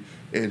duty,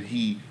 and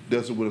he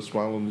does it with a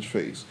smile on his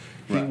face.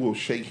 He will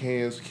shake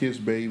hands, kiss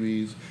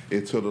babies,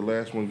 until the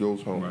last one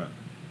goes home. Right.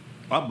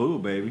 I boo,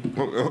 baby.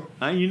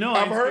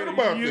 I've heard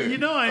about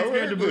that. I ain't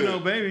scared to boo no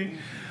baby.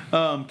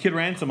 Kid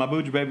Ransom, I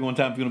booed your baby one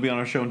time. If you're gonna be on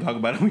our show and talk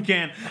about it, we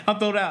can. I'll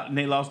throw it out.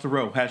 Nate lost the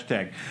row.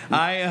 Hashtag.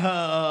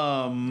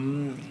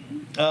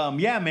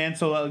 Yeah, man.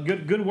 So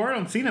good word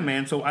on Cena,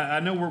 man. So I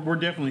know we're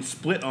definitely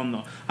split on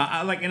the.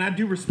 I like, and I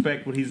do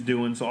respect what he's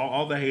doing. So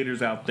all the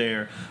haters out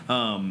there,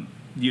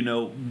 you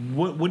know,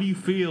 what do you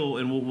feel?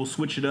 And we'll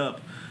switch it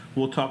up.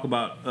 We'll talk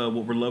about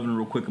what we're loving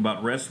real quick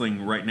about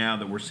wrestling right now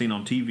that we're seeing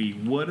on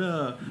TV. What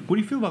do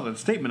you feel about that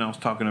statement I was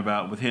talking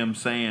about with him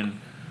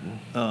saying?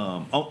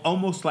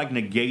 Almost like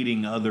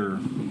negating other.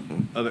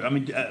 I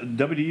mean,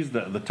 WWE is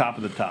the top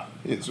of the top.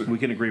 Yes, we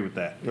can agree with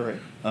that. All right.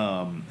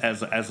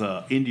 As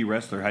a indie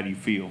wrestler, how do you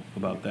feel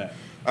about that?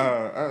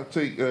 I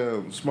take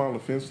small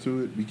offense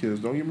to it because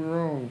don't get me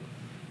wrong,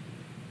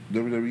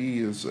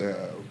 WWE is.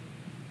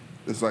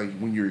 It's like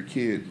when you're a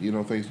kid, you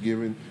know,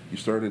 Thanksgiving, you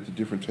start at the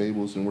different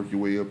tables and work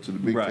your way up to the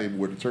big table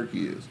where the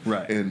turkey is.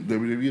 Right. And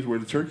WWE is where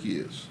the turkey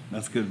is.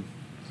 That's good.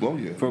 Oh,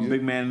 yeah. For a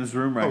big man in this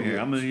room here.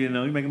 Yeah.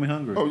 You're making me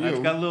hungry. Oh, yeah. I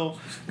just got a little.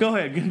 Go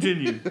ahead,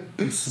 continue.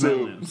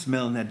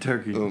 Smelling that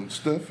turkey.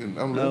 Stuffing.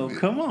 I'm loving it.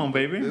 Come on,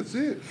 baby. That's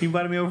it. You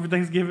invited me over for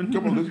Thanksgiving?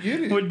 Come on, let's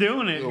get it. We're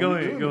doing it. Go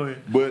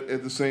ahead. But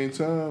at the same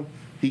time,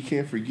 he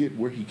can't forget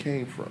where he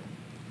came from.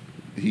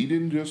 He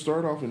didn't just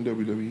start off in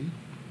WWE.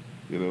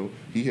 You know,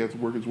 he had to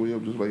work his way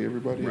up just like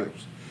everybody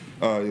else.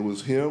 It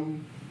was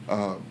him,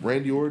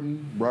 Randy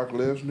Orton, Brock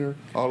Lesnar,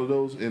 all of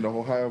those in the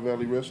Ohio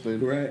Valley Wrestling,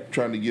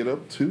 trying to get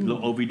up to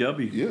little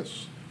OVW.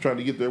 Yes, trying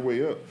to get their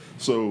way up.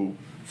 So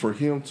for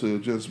him to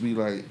just be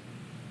like,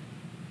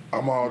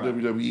 "I'm all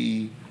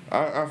WWE,"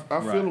 I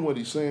feel what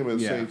he's saying, but at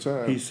the same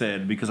time, he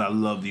said, "Because I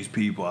love these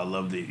people, I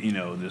love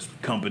this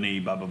company,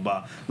 blah blah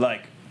blah."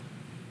 Like,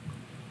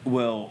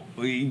 well,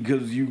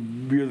 because you're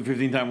the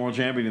 15-time world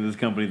champion of this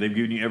company, they've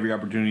given you every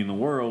opportunity in the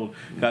world.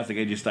 Guys like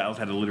AJ Styles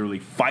had to literally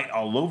fight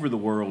all over the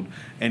world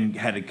and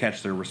had to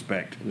catch their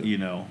respect.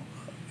 Yeah.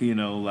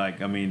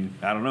 Like, I mean,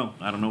 I don't know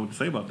what to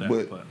say about that.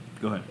 But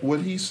go ahead.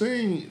 What he's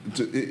saying,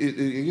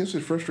 I guess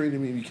it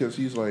frustrated me because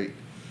he's like,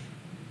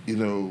 you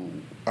know,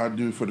 I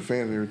do it for the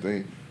fans and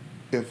everything.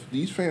 If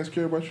these fans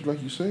care about you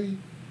like you say,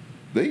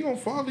 they gonna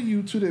follow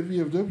you to that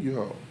VFW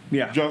hall.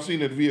 Yeah. John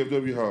Cena at the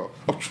VFW hall.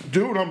 Oh,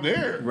 dude, I'm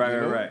there.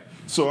 Right.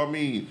 So, I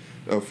mean,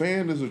 a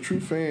fan is a true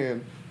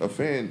fan. A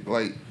fan,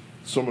 like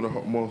some of the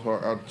most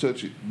hard, I'll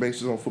touch it,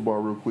 bases on football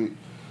real quick.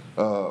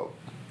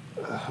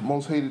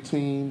 Most hated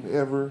team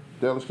ever,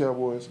 Dallas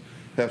Cowboys,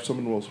 have some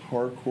of the most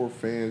hardcore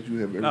fans you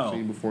have ever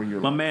seen before in your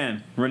life. My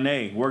man,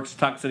 Renee, works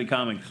Talk City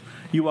Comics.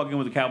 You walk in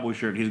with a Cowboy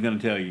shirt, he's going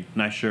to tell you,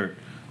 nice shirt.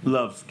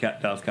 Loves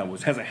Dallas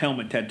Cowboys. Has a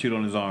helmet tattooed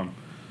on his arm.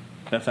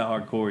 That's how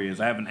hardcore he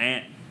is. I have an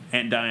aunt.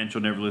 Aunt Diane,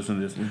 she'll never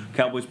listen to this.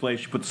 Cowboys play,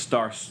 she puts the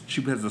star.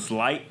 She has this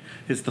light.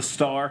 It's the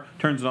star.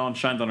 Turns it on,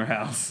 shines on her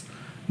house.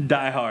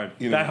 Die hard.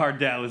 Die hard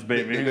Dallas,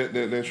 baby.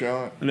 That's your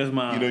aunt? That's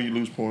my aunt. You know you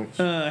lose points.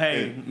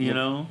 Hey,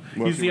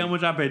 you see how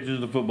much I pay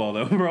attention to football,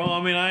 though, bro.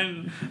 I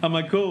mean, I'm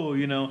like, cool,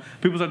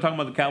 People start talking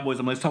about the Cowboys.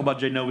 I'm like, let's talk about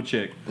Jay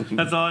Novacek.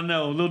 That's all I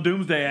know. A little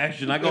doomsday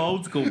action. I go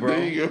old school, bro.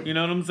 There you go. You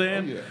know what I'm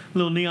saying? Oh, yeah.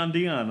 Little Neon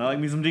Dion. I like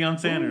me some Deion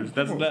Sanders.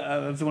 That's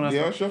when I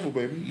Neon Shuffle,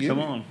 baby. Yeah. Come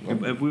on.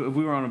 If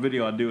we were on a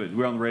video, I'd do it.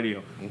 We're on the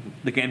radio.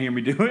 They can't hear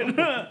me do it.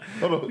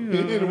 Hold on.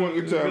 Hit it one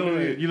good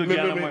time. You look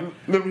down.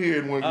 Let me hear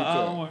it one good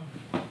time.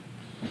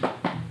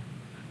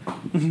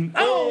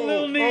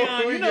 Little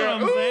Neon. You know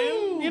what I'm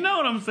saying. You know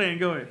what I'm saying.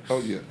 Go ahead. Oh,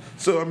 yeah.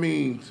 So, I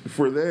mean,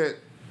 for that,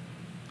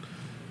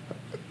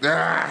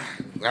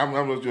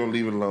 I'm just going to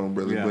leave it alone,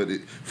 brother. Yeah. But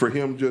for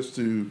him just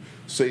to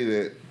say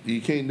that, you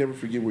can't never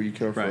forget where you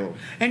come from.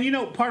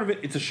 And, part of it,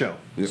 it's a show.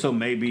 Yeah. So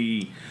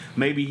maybe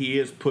he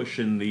is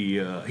pushing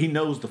he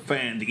knows the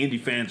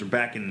indie fans are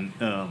backing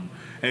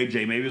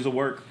AJ. Maybe it's a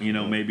work.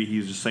 Maybe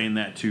he's just saying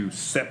that to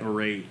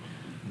separate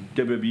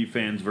WWE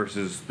fans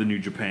versus the New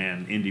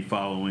Japan indie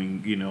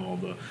following, all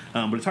the.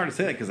 But it's hard to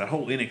say that because that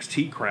whole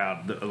NXT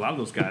crowd, a lot of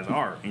those guys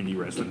are indie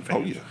wrestling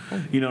fans. Oh,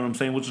 yeah. You know what I'm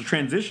saying? Which is a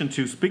transition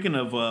to, speaking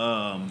of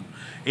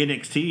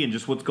NXT and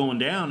just what's going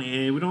down,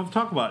 and we don't have to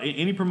talk about it.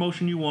 Any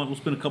promotion you want. We'll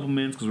spend a couple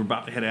minutes because we're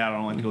about to head out. I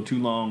don't like to go too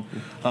long.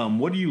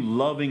 What are you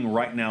loving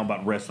right now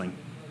about wrestling?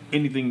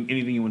 Anything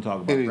you want to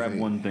talk about? Anything. Grab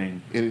one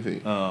thing.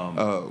 Anything.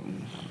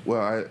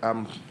 Well,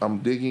 I'm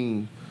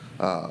digging.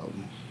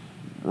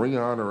 Ring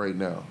of Honor right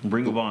now.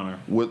 Ring of Honor.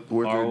 What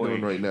they're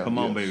doing right now. Come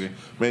on, baby.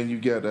 Man, you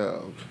got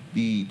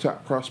the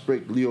top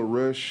prospect, Leo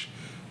Rush.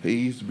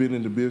 He's been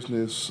in the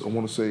business, I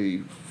want to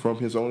say, from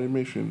his own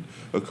admission,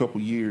 a couple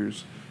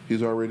years.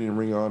 He's already in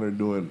Ring of Honor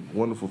doing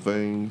wonderful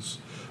things.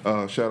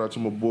 Shout out to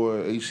my boy,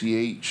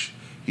 ACH.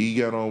 He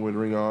got on with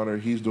Ring of Honor.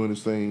 He's doing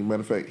his thing.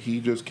 Matter of fact, he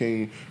just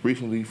came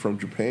recently from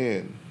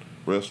Japan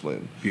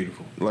wrestling.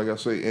 Beautiful. Like I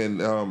say, and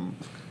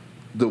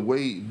the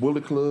way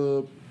Bullet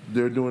Club,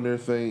 they're doing their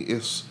thing,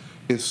 it's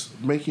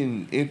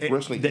making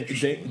wrestling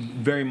interesting.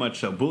 Very much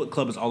so. Bullet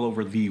Club is all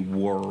over the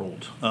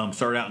world.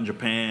 Started out in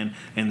Japan,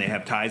 and they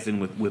have ties in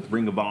with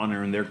Ring of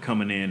Honor, and they're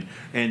coming in.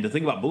 And the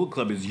thing about Bullet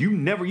Club is you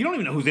don't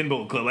even know who's in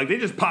Bullet Club. Like, they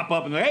just pop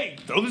up and like, hey,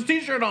 throw this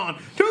T-shirt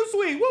on. 2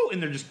 sweet, woo,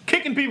 and they're just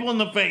kicking people in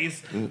the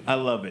face. I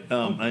love it.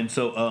 And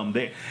so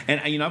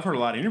I've heard a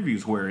lot of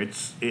interviews where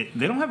they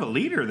don't have a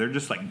leader. They're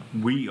just like,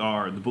 we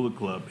are the Bullet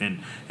Club,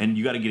 and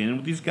you got to get in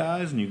with these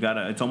guys, and you got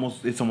to. It's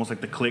almost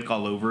like the clique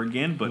all over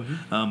again. But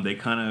they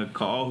kind of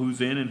call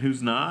who's in and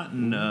who's not,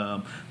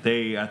 and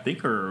they I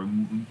think are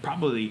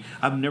probably.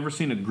 I've never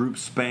seen a group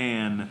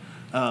span.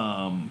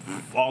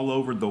 All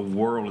over the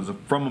world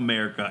from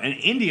America and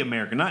Indie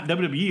America, not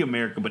WWE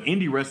America, but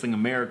Indie Wrestling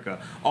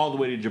America, all the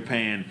way to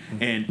Japan.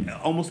 And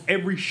almost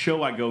every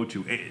show I go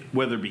to,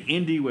 whether it be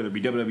Indie, whether it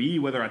be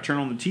WWE, whether I turn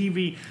on the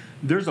TV,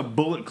 there's a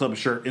Bullet Club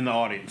shirt in the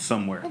audience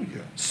somewhere. Oh,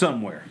 yeah.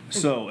 Somewhere.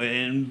 So,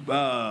 and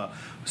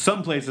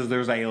some places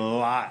there's a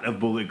lot of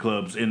Bullet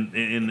Clubs in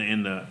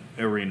the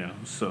arena.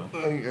 So I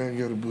ain't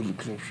got a Bullet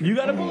Club shirt. You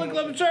got a Bullet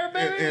Club shirt,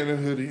 baby? And a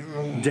hoodie.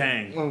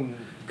 Dang.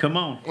 Come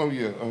on. Oh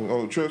yeah.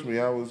 Oh, trust me.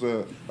 I was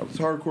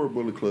hardcore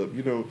Bullet Club.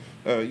 You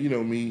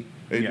know me,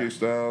 AJ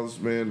Styles.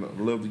 Man,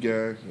 I love the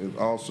guy. It's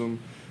awesome.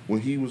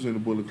 When he was in the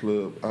Bullet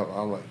Club,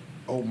 I'm like,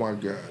 oh my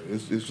god.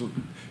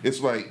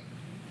 It's like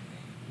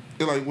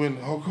when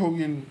Hulk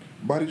Hogan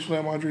body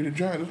slammed Andre the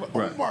Giant. It's like,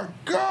 oh my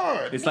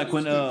god. It's like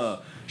when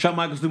Shawn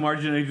Michaels threw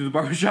Marty Jannetty through the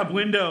barbershop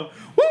window.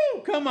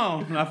 Woo! Come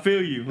on. I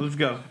feel you. Let's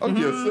go. Oh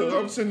yeah. So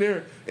I'm sitting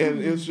there, and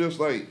it's just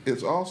like,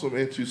 it's awesome,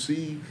 and to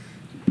see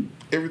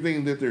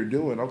everything that they're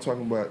doing. I'm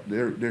talking about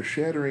they're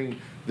shattering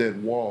that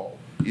wall.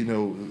 You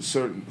know,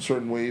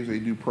 certain ways they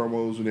do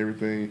promos and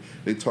everything.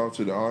 They talk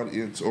to the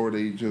audience, or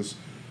they just,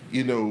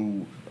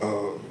 come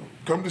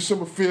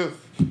December 5th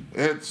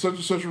at such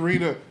and such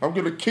arena. I'm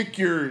gonna kick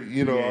your,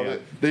 all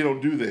that. They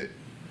don't do that.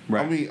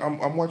 Right. I mean,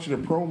 I'm watching a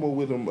promo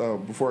with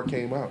them before I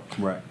came out.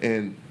 Right.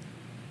 And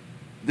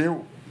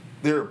their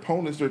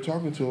opponents, they're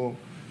talking to them.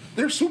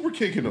 They're super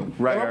kicking them.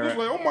 Right. And I'm just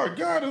like, oh my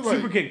god! It's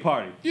super like, kick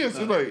party. Yes,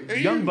 it's like, hey,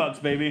 Young Bucks,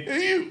 baby.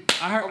 Hey, you.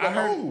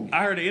 I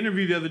heard an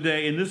interview the other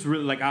day, and this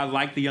really, I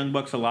like the Young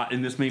Bucks a lot,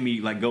 and this made me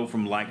go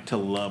from like to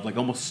love,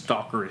 almost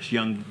stalkerish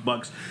Young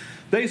Bucks.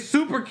 They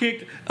super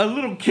kicked a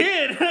little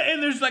kid,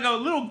 and there's a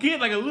little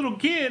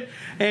kid,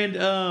 and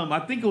I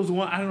think it was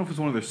one. I don't know if it was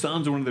one of their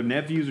sons or one of their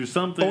nephews or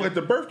something. Oh, at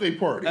the birthday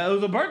party. It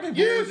was a birthday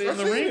party. Yes, in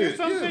the ring or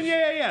something.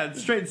 Yes.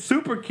 Yeah. Straight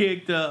super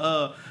kicked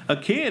a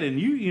kid, and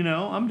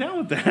I'm down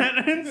with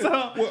that. And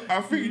so, well,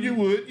 I figured you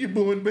would. You're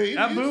booing babies.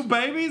 I boo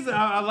babies.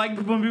 I like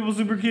when people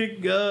super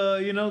kick,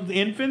 the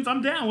infants.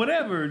 I'm down.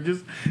 Whatever.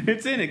 Just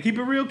it's in it. Keep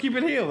it real. Keep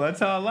it healed.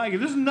 That's how I like it.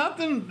 There's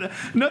nothing's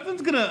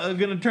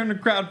gonna turn the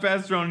crowd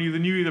faster on you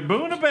than you either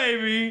booing a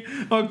baby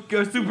or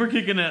super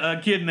kicking a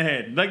kid in the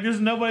head. There's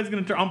nobody's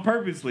gonna turn on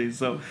purposely.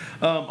 So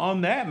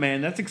on that,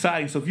 man, that's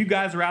exciting. So if you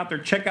guys are out there,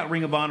 check out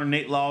Ring of Honor.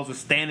 Nate Law's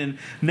opinion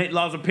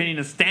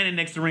is standing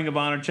next to Ring of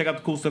Honor. Check out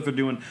the cool stuff they're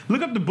doing.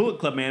 Look up the Bullet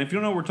Club, man. If you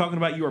don't know what we're talking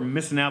about, you are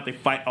missing out. They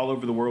fight all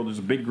over the world. There's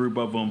a big group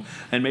of them,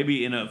 and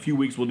maybe in a few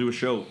weeks we'll do a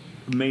show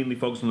mainly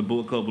focused on the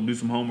Bullet Club. We'll do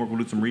some homework. We'll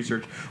do some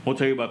research. We'll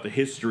tell you about the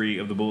history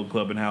of the Bullet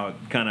Club and how it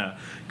kind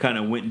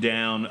of went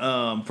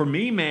down. For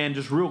me, man,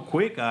 just real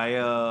quick,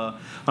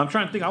 I'm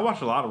trying to think. I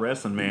watch a lot of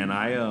wrestling, man.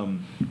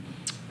 I'm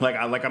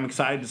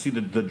excited to see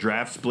the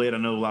draft split. I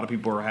know a lot of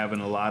people are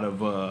having a lot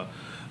of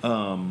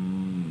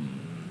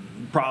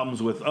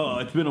problems with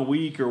it's been a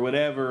week or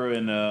whatever,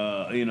 and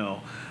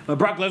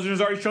Brock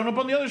Lesnar's already shown up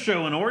on the other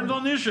show, and Orton's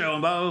on this show,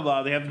 and blah blah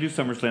blah. They have to do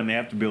SummerSlam. They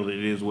have to build it.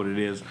 It is what it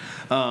is.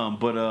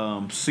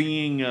 But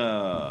seeing,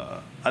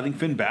 I think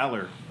Finn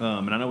Balor,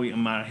 and I know we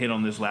might have hit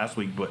on this last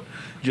week, but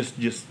just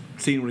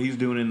seeing what he's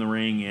doing in the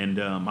ring, and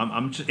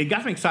it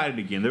got me excited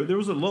again. There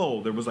was a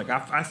lull. There was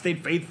I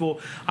stayed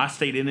faithful. I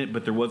stayed in it,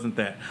 but there wasn't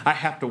that. I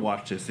have to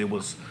watch this. It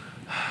was.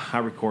 I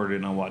record it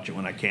and I watch it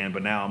when I can,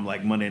 but now I'm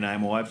Monday night.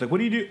 My wife's like, "What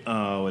do you do?"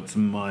 "Oh, it's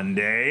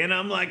Monday," and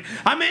I'm like,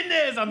 "I'm in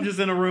this." I'm just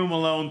in a room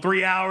alone.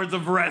 3 hours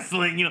of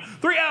wrestling.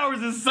 3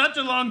 hours is such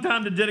a long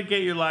time to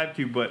dedicate your life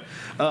to, but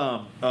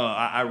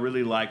I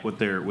really like what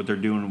they're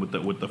doing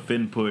with the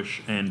Finn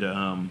push, and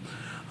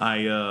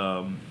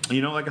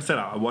like I said,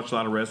 I watch a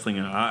lot of wrestling,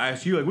 and I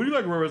asked you, what do you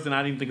like about wrestling?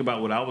 I didn't think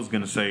about what I was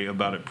going to say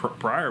about it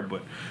prior,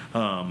 but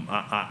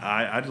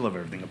I just love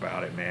everything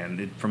about it,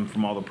 man.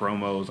 From all the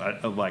promos,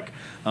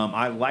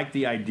 I like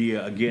the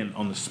idea, again,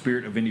 on the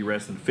spirit of indie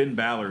wrestling. Finn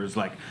Balor is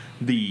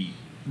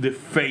the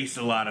face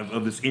a lot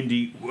of this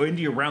indie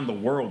around the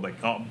world,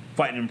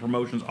 fighting in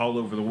promotions all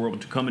over the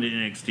world, to come into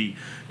NXT,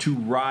 to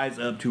rise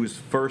up to his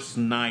first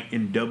night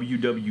in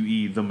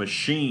WWE, the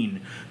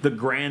Machine, the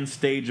grand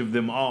stage of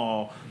them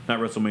all, not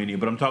WrestleMania,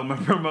 but I'm talking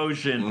about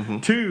promotion,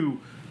 to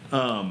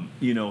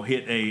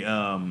hit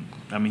a.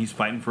 He's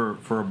fighting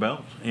for a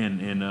belt in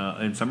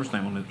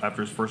SummerSlam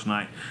after his first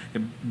night.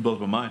 It blows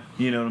my mind.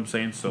 You know what I'm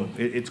saying? So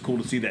it's cool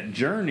to see that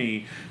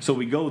journey. So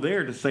we go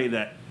there to say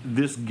that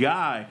this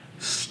guy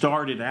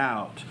started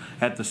out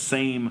at the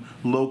same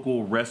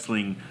local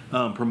wrestling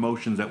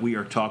promotions that we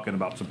are talking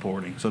about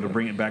supporting. So to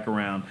bring it back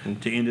around,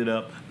 to end it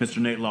up, Mr.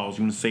 Nate Laws,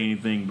 you want to say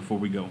anything before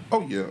we go?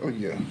 Oh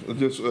yeah.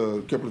 Just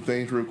a couple of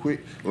things real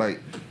quick.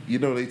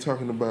 They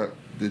talking about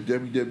the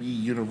WWE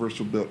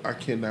Universal Belt. I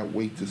cannot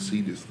wait to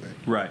see this thing.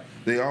 Right.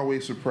 They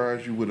always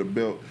surprise you with a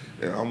belt,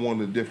 and I want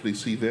to definitely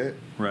see that.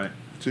 Right.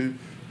 Too.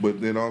 But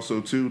then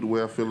also too, the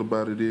way I feel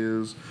about it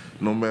is,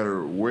 no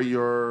matter where you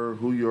are,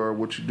 who you are,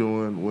 what you're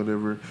doing,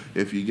 whatever,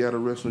 if you got a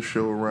wrestling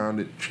show around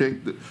it, check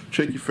your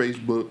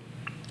Facebook,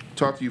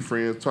 talk to your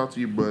friends, talk to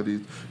your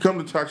buddies, come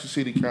to Toxic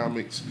City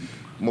Comics.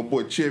 My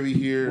boy Chevy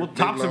here. We'll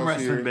talk some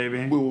wrestling, here. baby.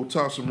 We will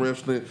talk some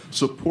wrestling.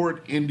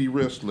 Support indie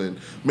wrestling.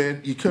 Man,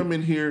 you come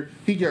in here,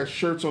 he got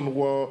shirts on the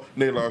wall.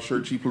 Nate Law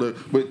shirt, cheap plug.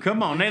 But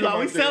come on, Nate Law.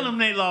 We sell them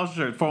Nate Law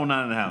shirts.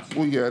 409 in the house.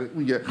 We got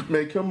it.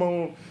 Man, come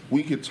on.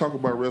 We can talk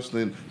about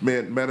wrestling.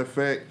 Man, matter of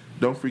fact,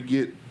 don't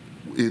forget,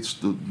 it's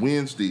the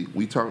Wednesday.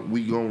 We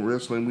going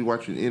wrestling. We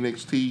watching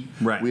NXT.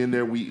 Right. We in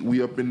there.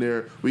 We up in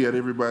there. We got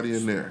everybody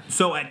in there.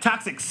 So at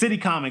Toxic City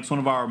Comics, one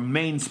of our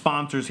main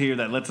sponsors here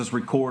that lets us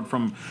record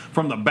from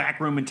the back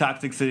room in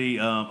Toxic City,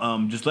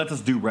 just lets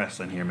us do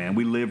wrestling here, man.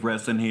 We live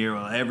wrestling here.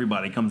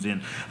 Everybody comes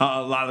in.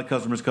 A lot of the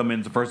customers come in.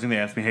 It's the first thing they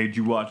ask me, hey, did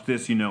you watch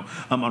this?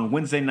 On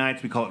Wednesday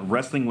nights, we call it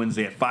Wrestling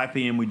Wednesday at 5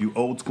 p.m. We do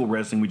old school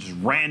wrestling. We just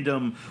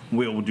random.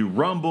 We'll do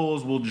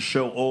rumbles. We'll just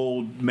show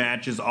old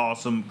matches,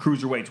 awesome,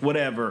 cruiserweights,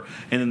 whatever.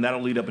 And then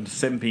that'll lead up into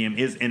 7 p.m.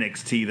 is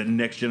NXT, the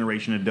next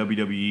generation of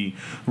WWE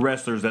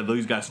wrestlers that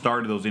those guys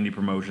started those indie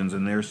promotions,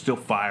 and they're still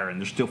firing.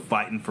 They're still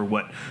fighting for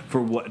what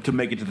to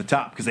make it to the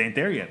top because they ain't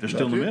there yet. They're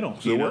still in the middle.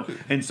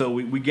 And so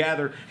we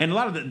gather, and a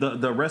lot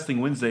of the Wrestling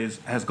Wednesdays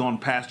has gone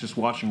past just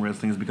watching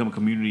wrestling. Has become a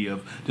community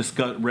of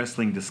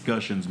wrestling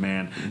discussions,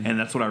 man. Mm-hmm. And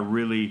that's what I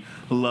really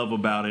love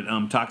about it.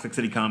 Toxic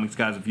City Comics,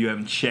 guys, if you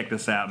haven't checked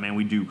us out, man,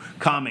 we do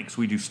comics,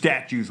 we do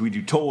statues, we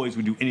do toys,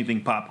 we do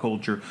anything pop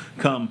culture.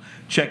 Come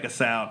check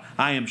us out.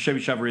 I am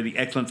Chevy Chevrolet, the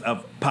excellence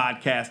of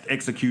podcast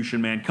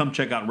execution, man. Come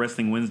check out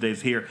Wrestling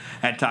Wednesdays here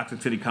at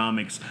Toxic City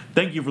Comics.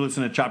 Thank you for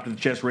listening to Chop to the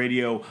Chest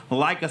Radio.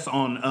 Like us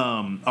on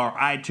our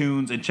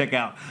iTunes and check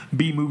out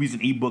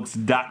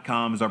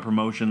bmoviesandebooks.com is our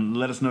promotion.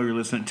 Let us know you're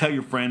listening. Tell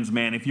your friends,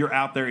 man. If you're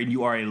out there and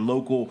you are a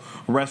local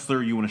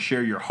wrestler, you want to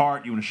share your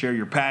heart, you want to share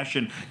your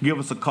passion, give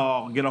us a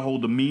call. Get a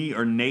hold of me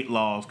or Nate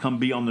Laws. Come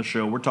be on the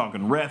show. We're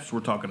talking refs.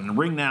 We're talking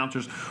ring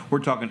announcers. We're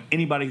talking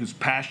anybody who's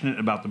passionate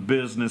about the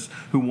business,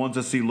 who wants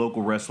to see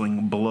local wrestling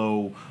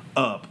blow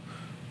up.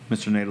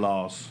 Mr. Nate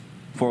Laws,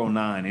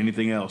 409.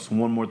 Anything else?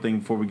 One more thing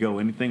before we go.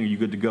 Anything? Are you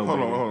good to go? Hold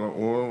on.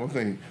 One more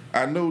thing.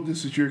 I know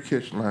this is your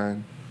catch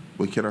line,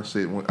 but can I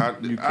say it?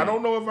 I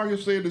don't know if I can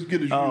say it as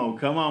good as you. Oh,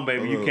 come on,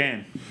 baby. You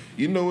can.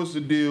 You know what's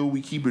the deal.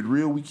 We keep it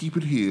real. We keep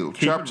it healed.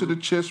 Chop to the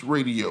Chest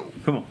Radio.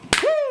 Come on.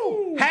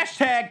 Woo!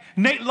 Hashtag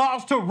Nate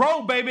Laws to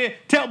roll, baby.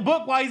 Tell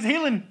Book while he's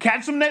healing.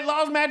 Catch some Nate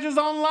Laws matches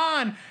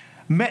online.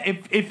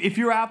 If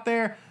you're out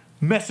there,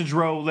 message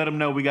Roe. Let him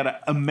know we got an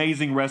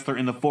amazing wrestler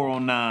in the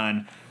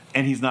 409,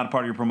 and he's not a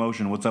part of your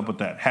promotion. What's up with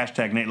that?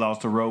 Hashtag Nate Laws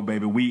to row,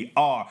 baby. We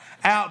are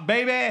out,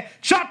 baby.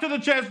 Chop to the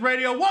Chest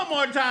Radio one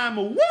more time.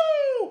 Woo!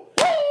 Woo!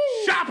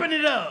 Chopping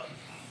it up.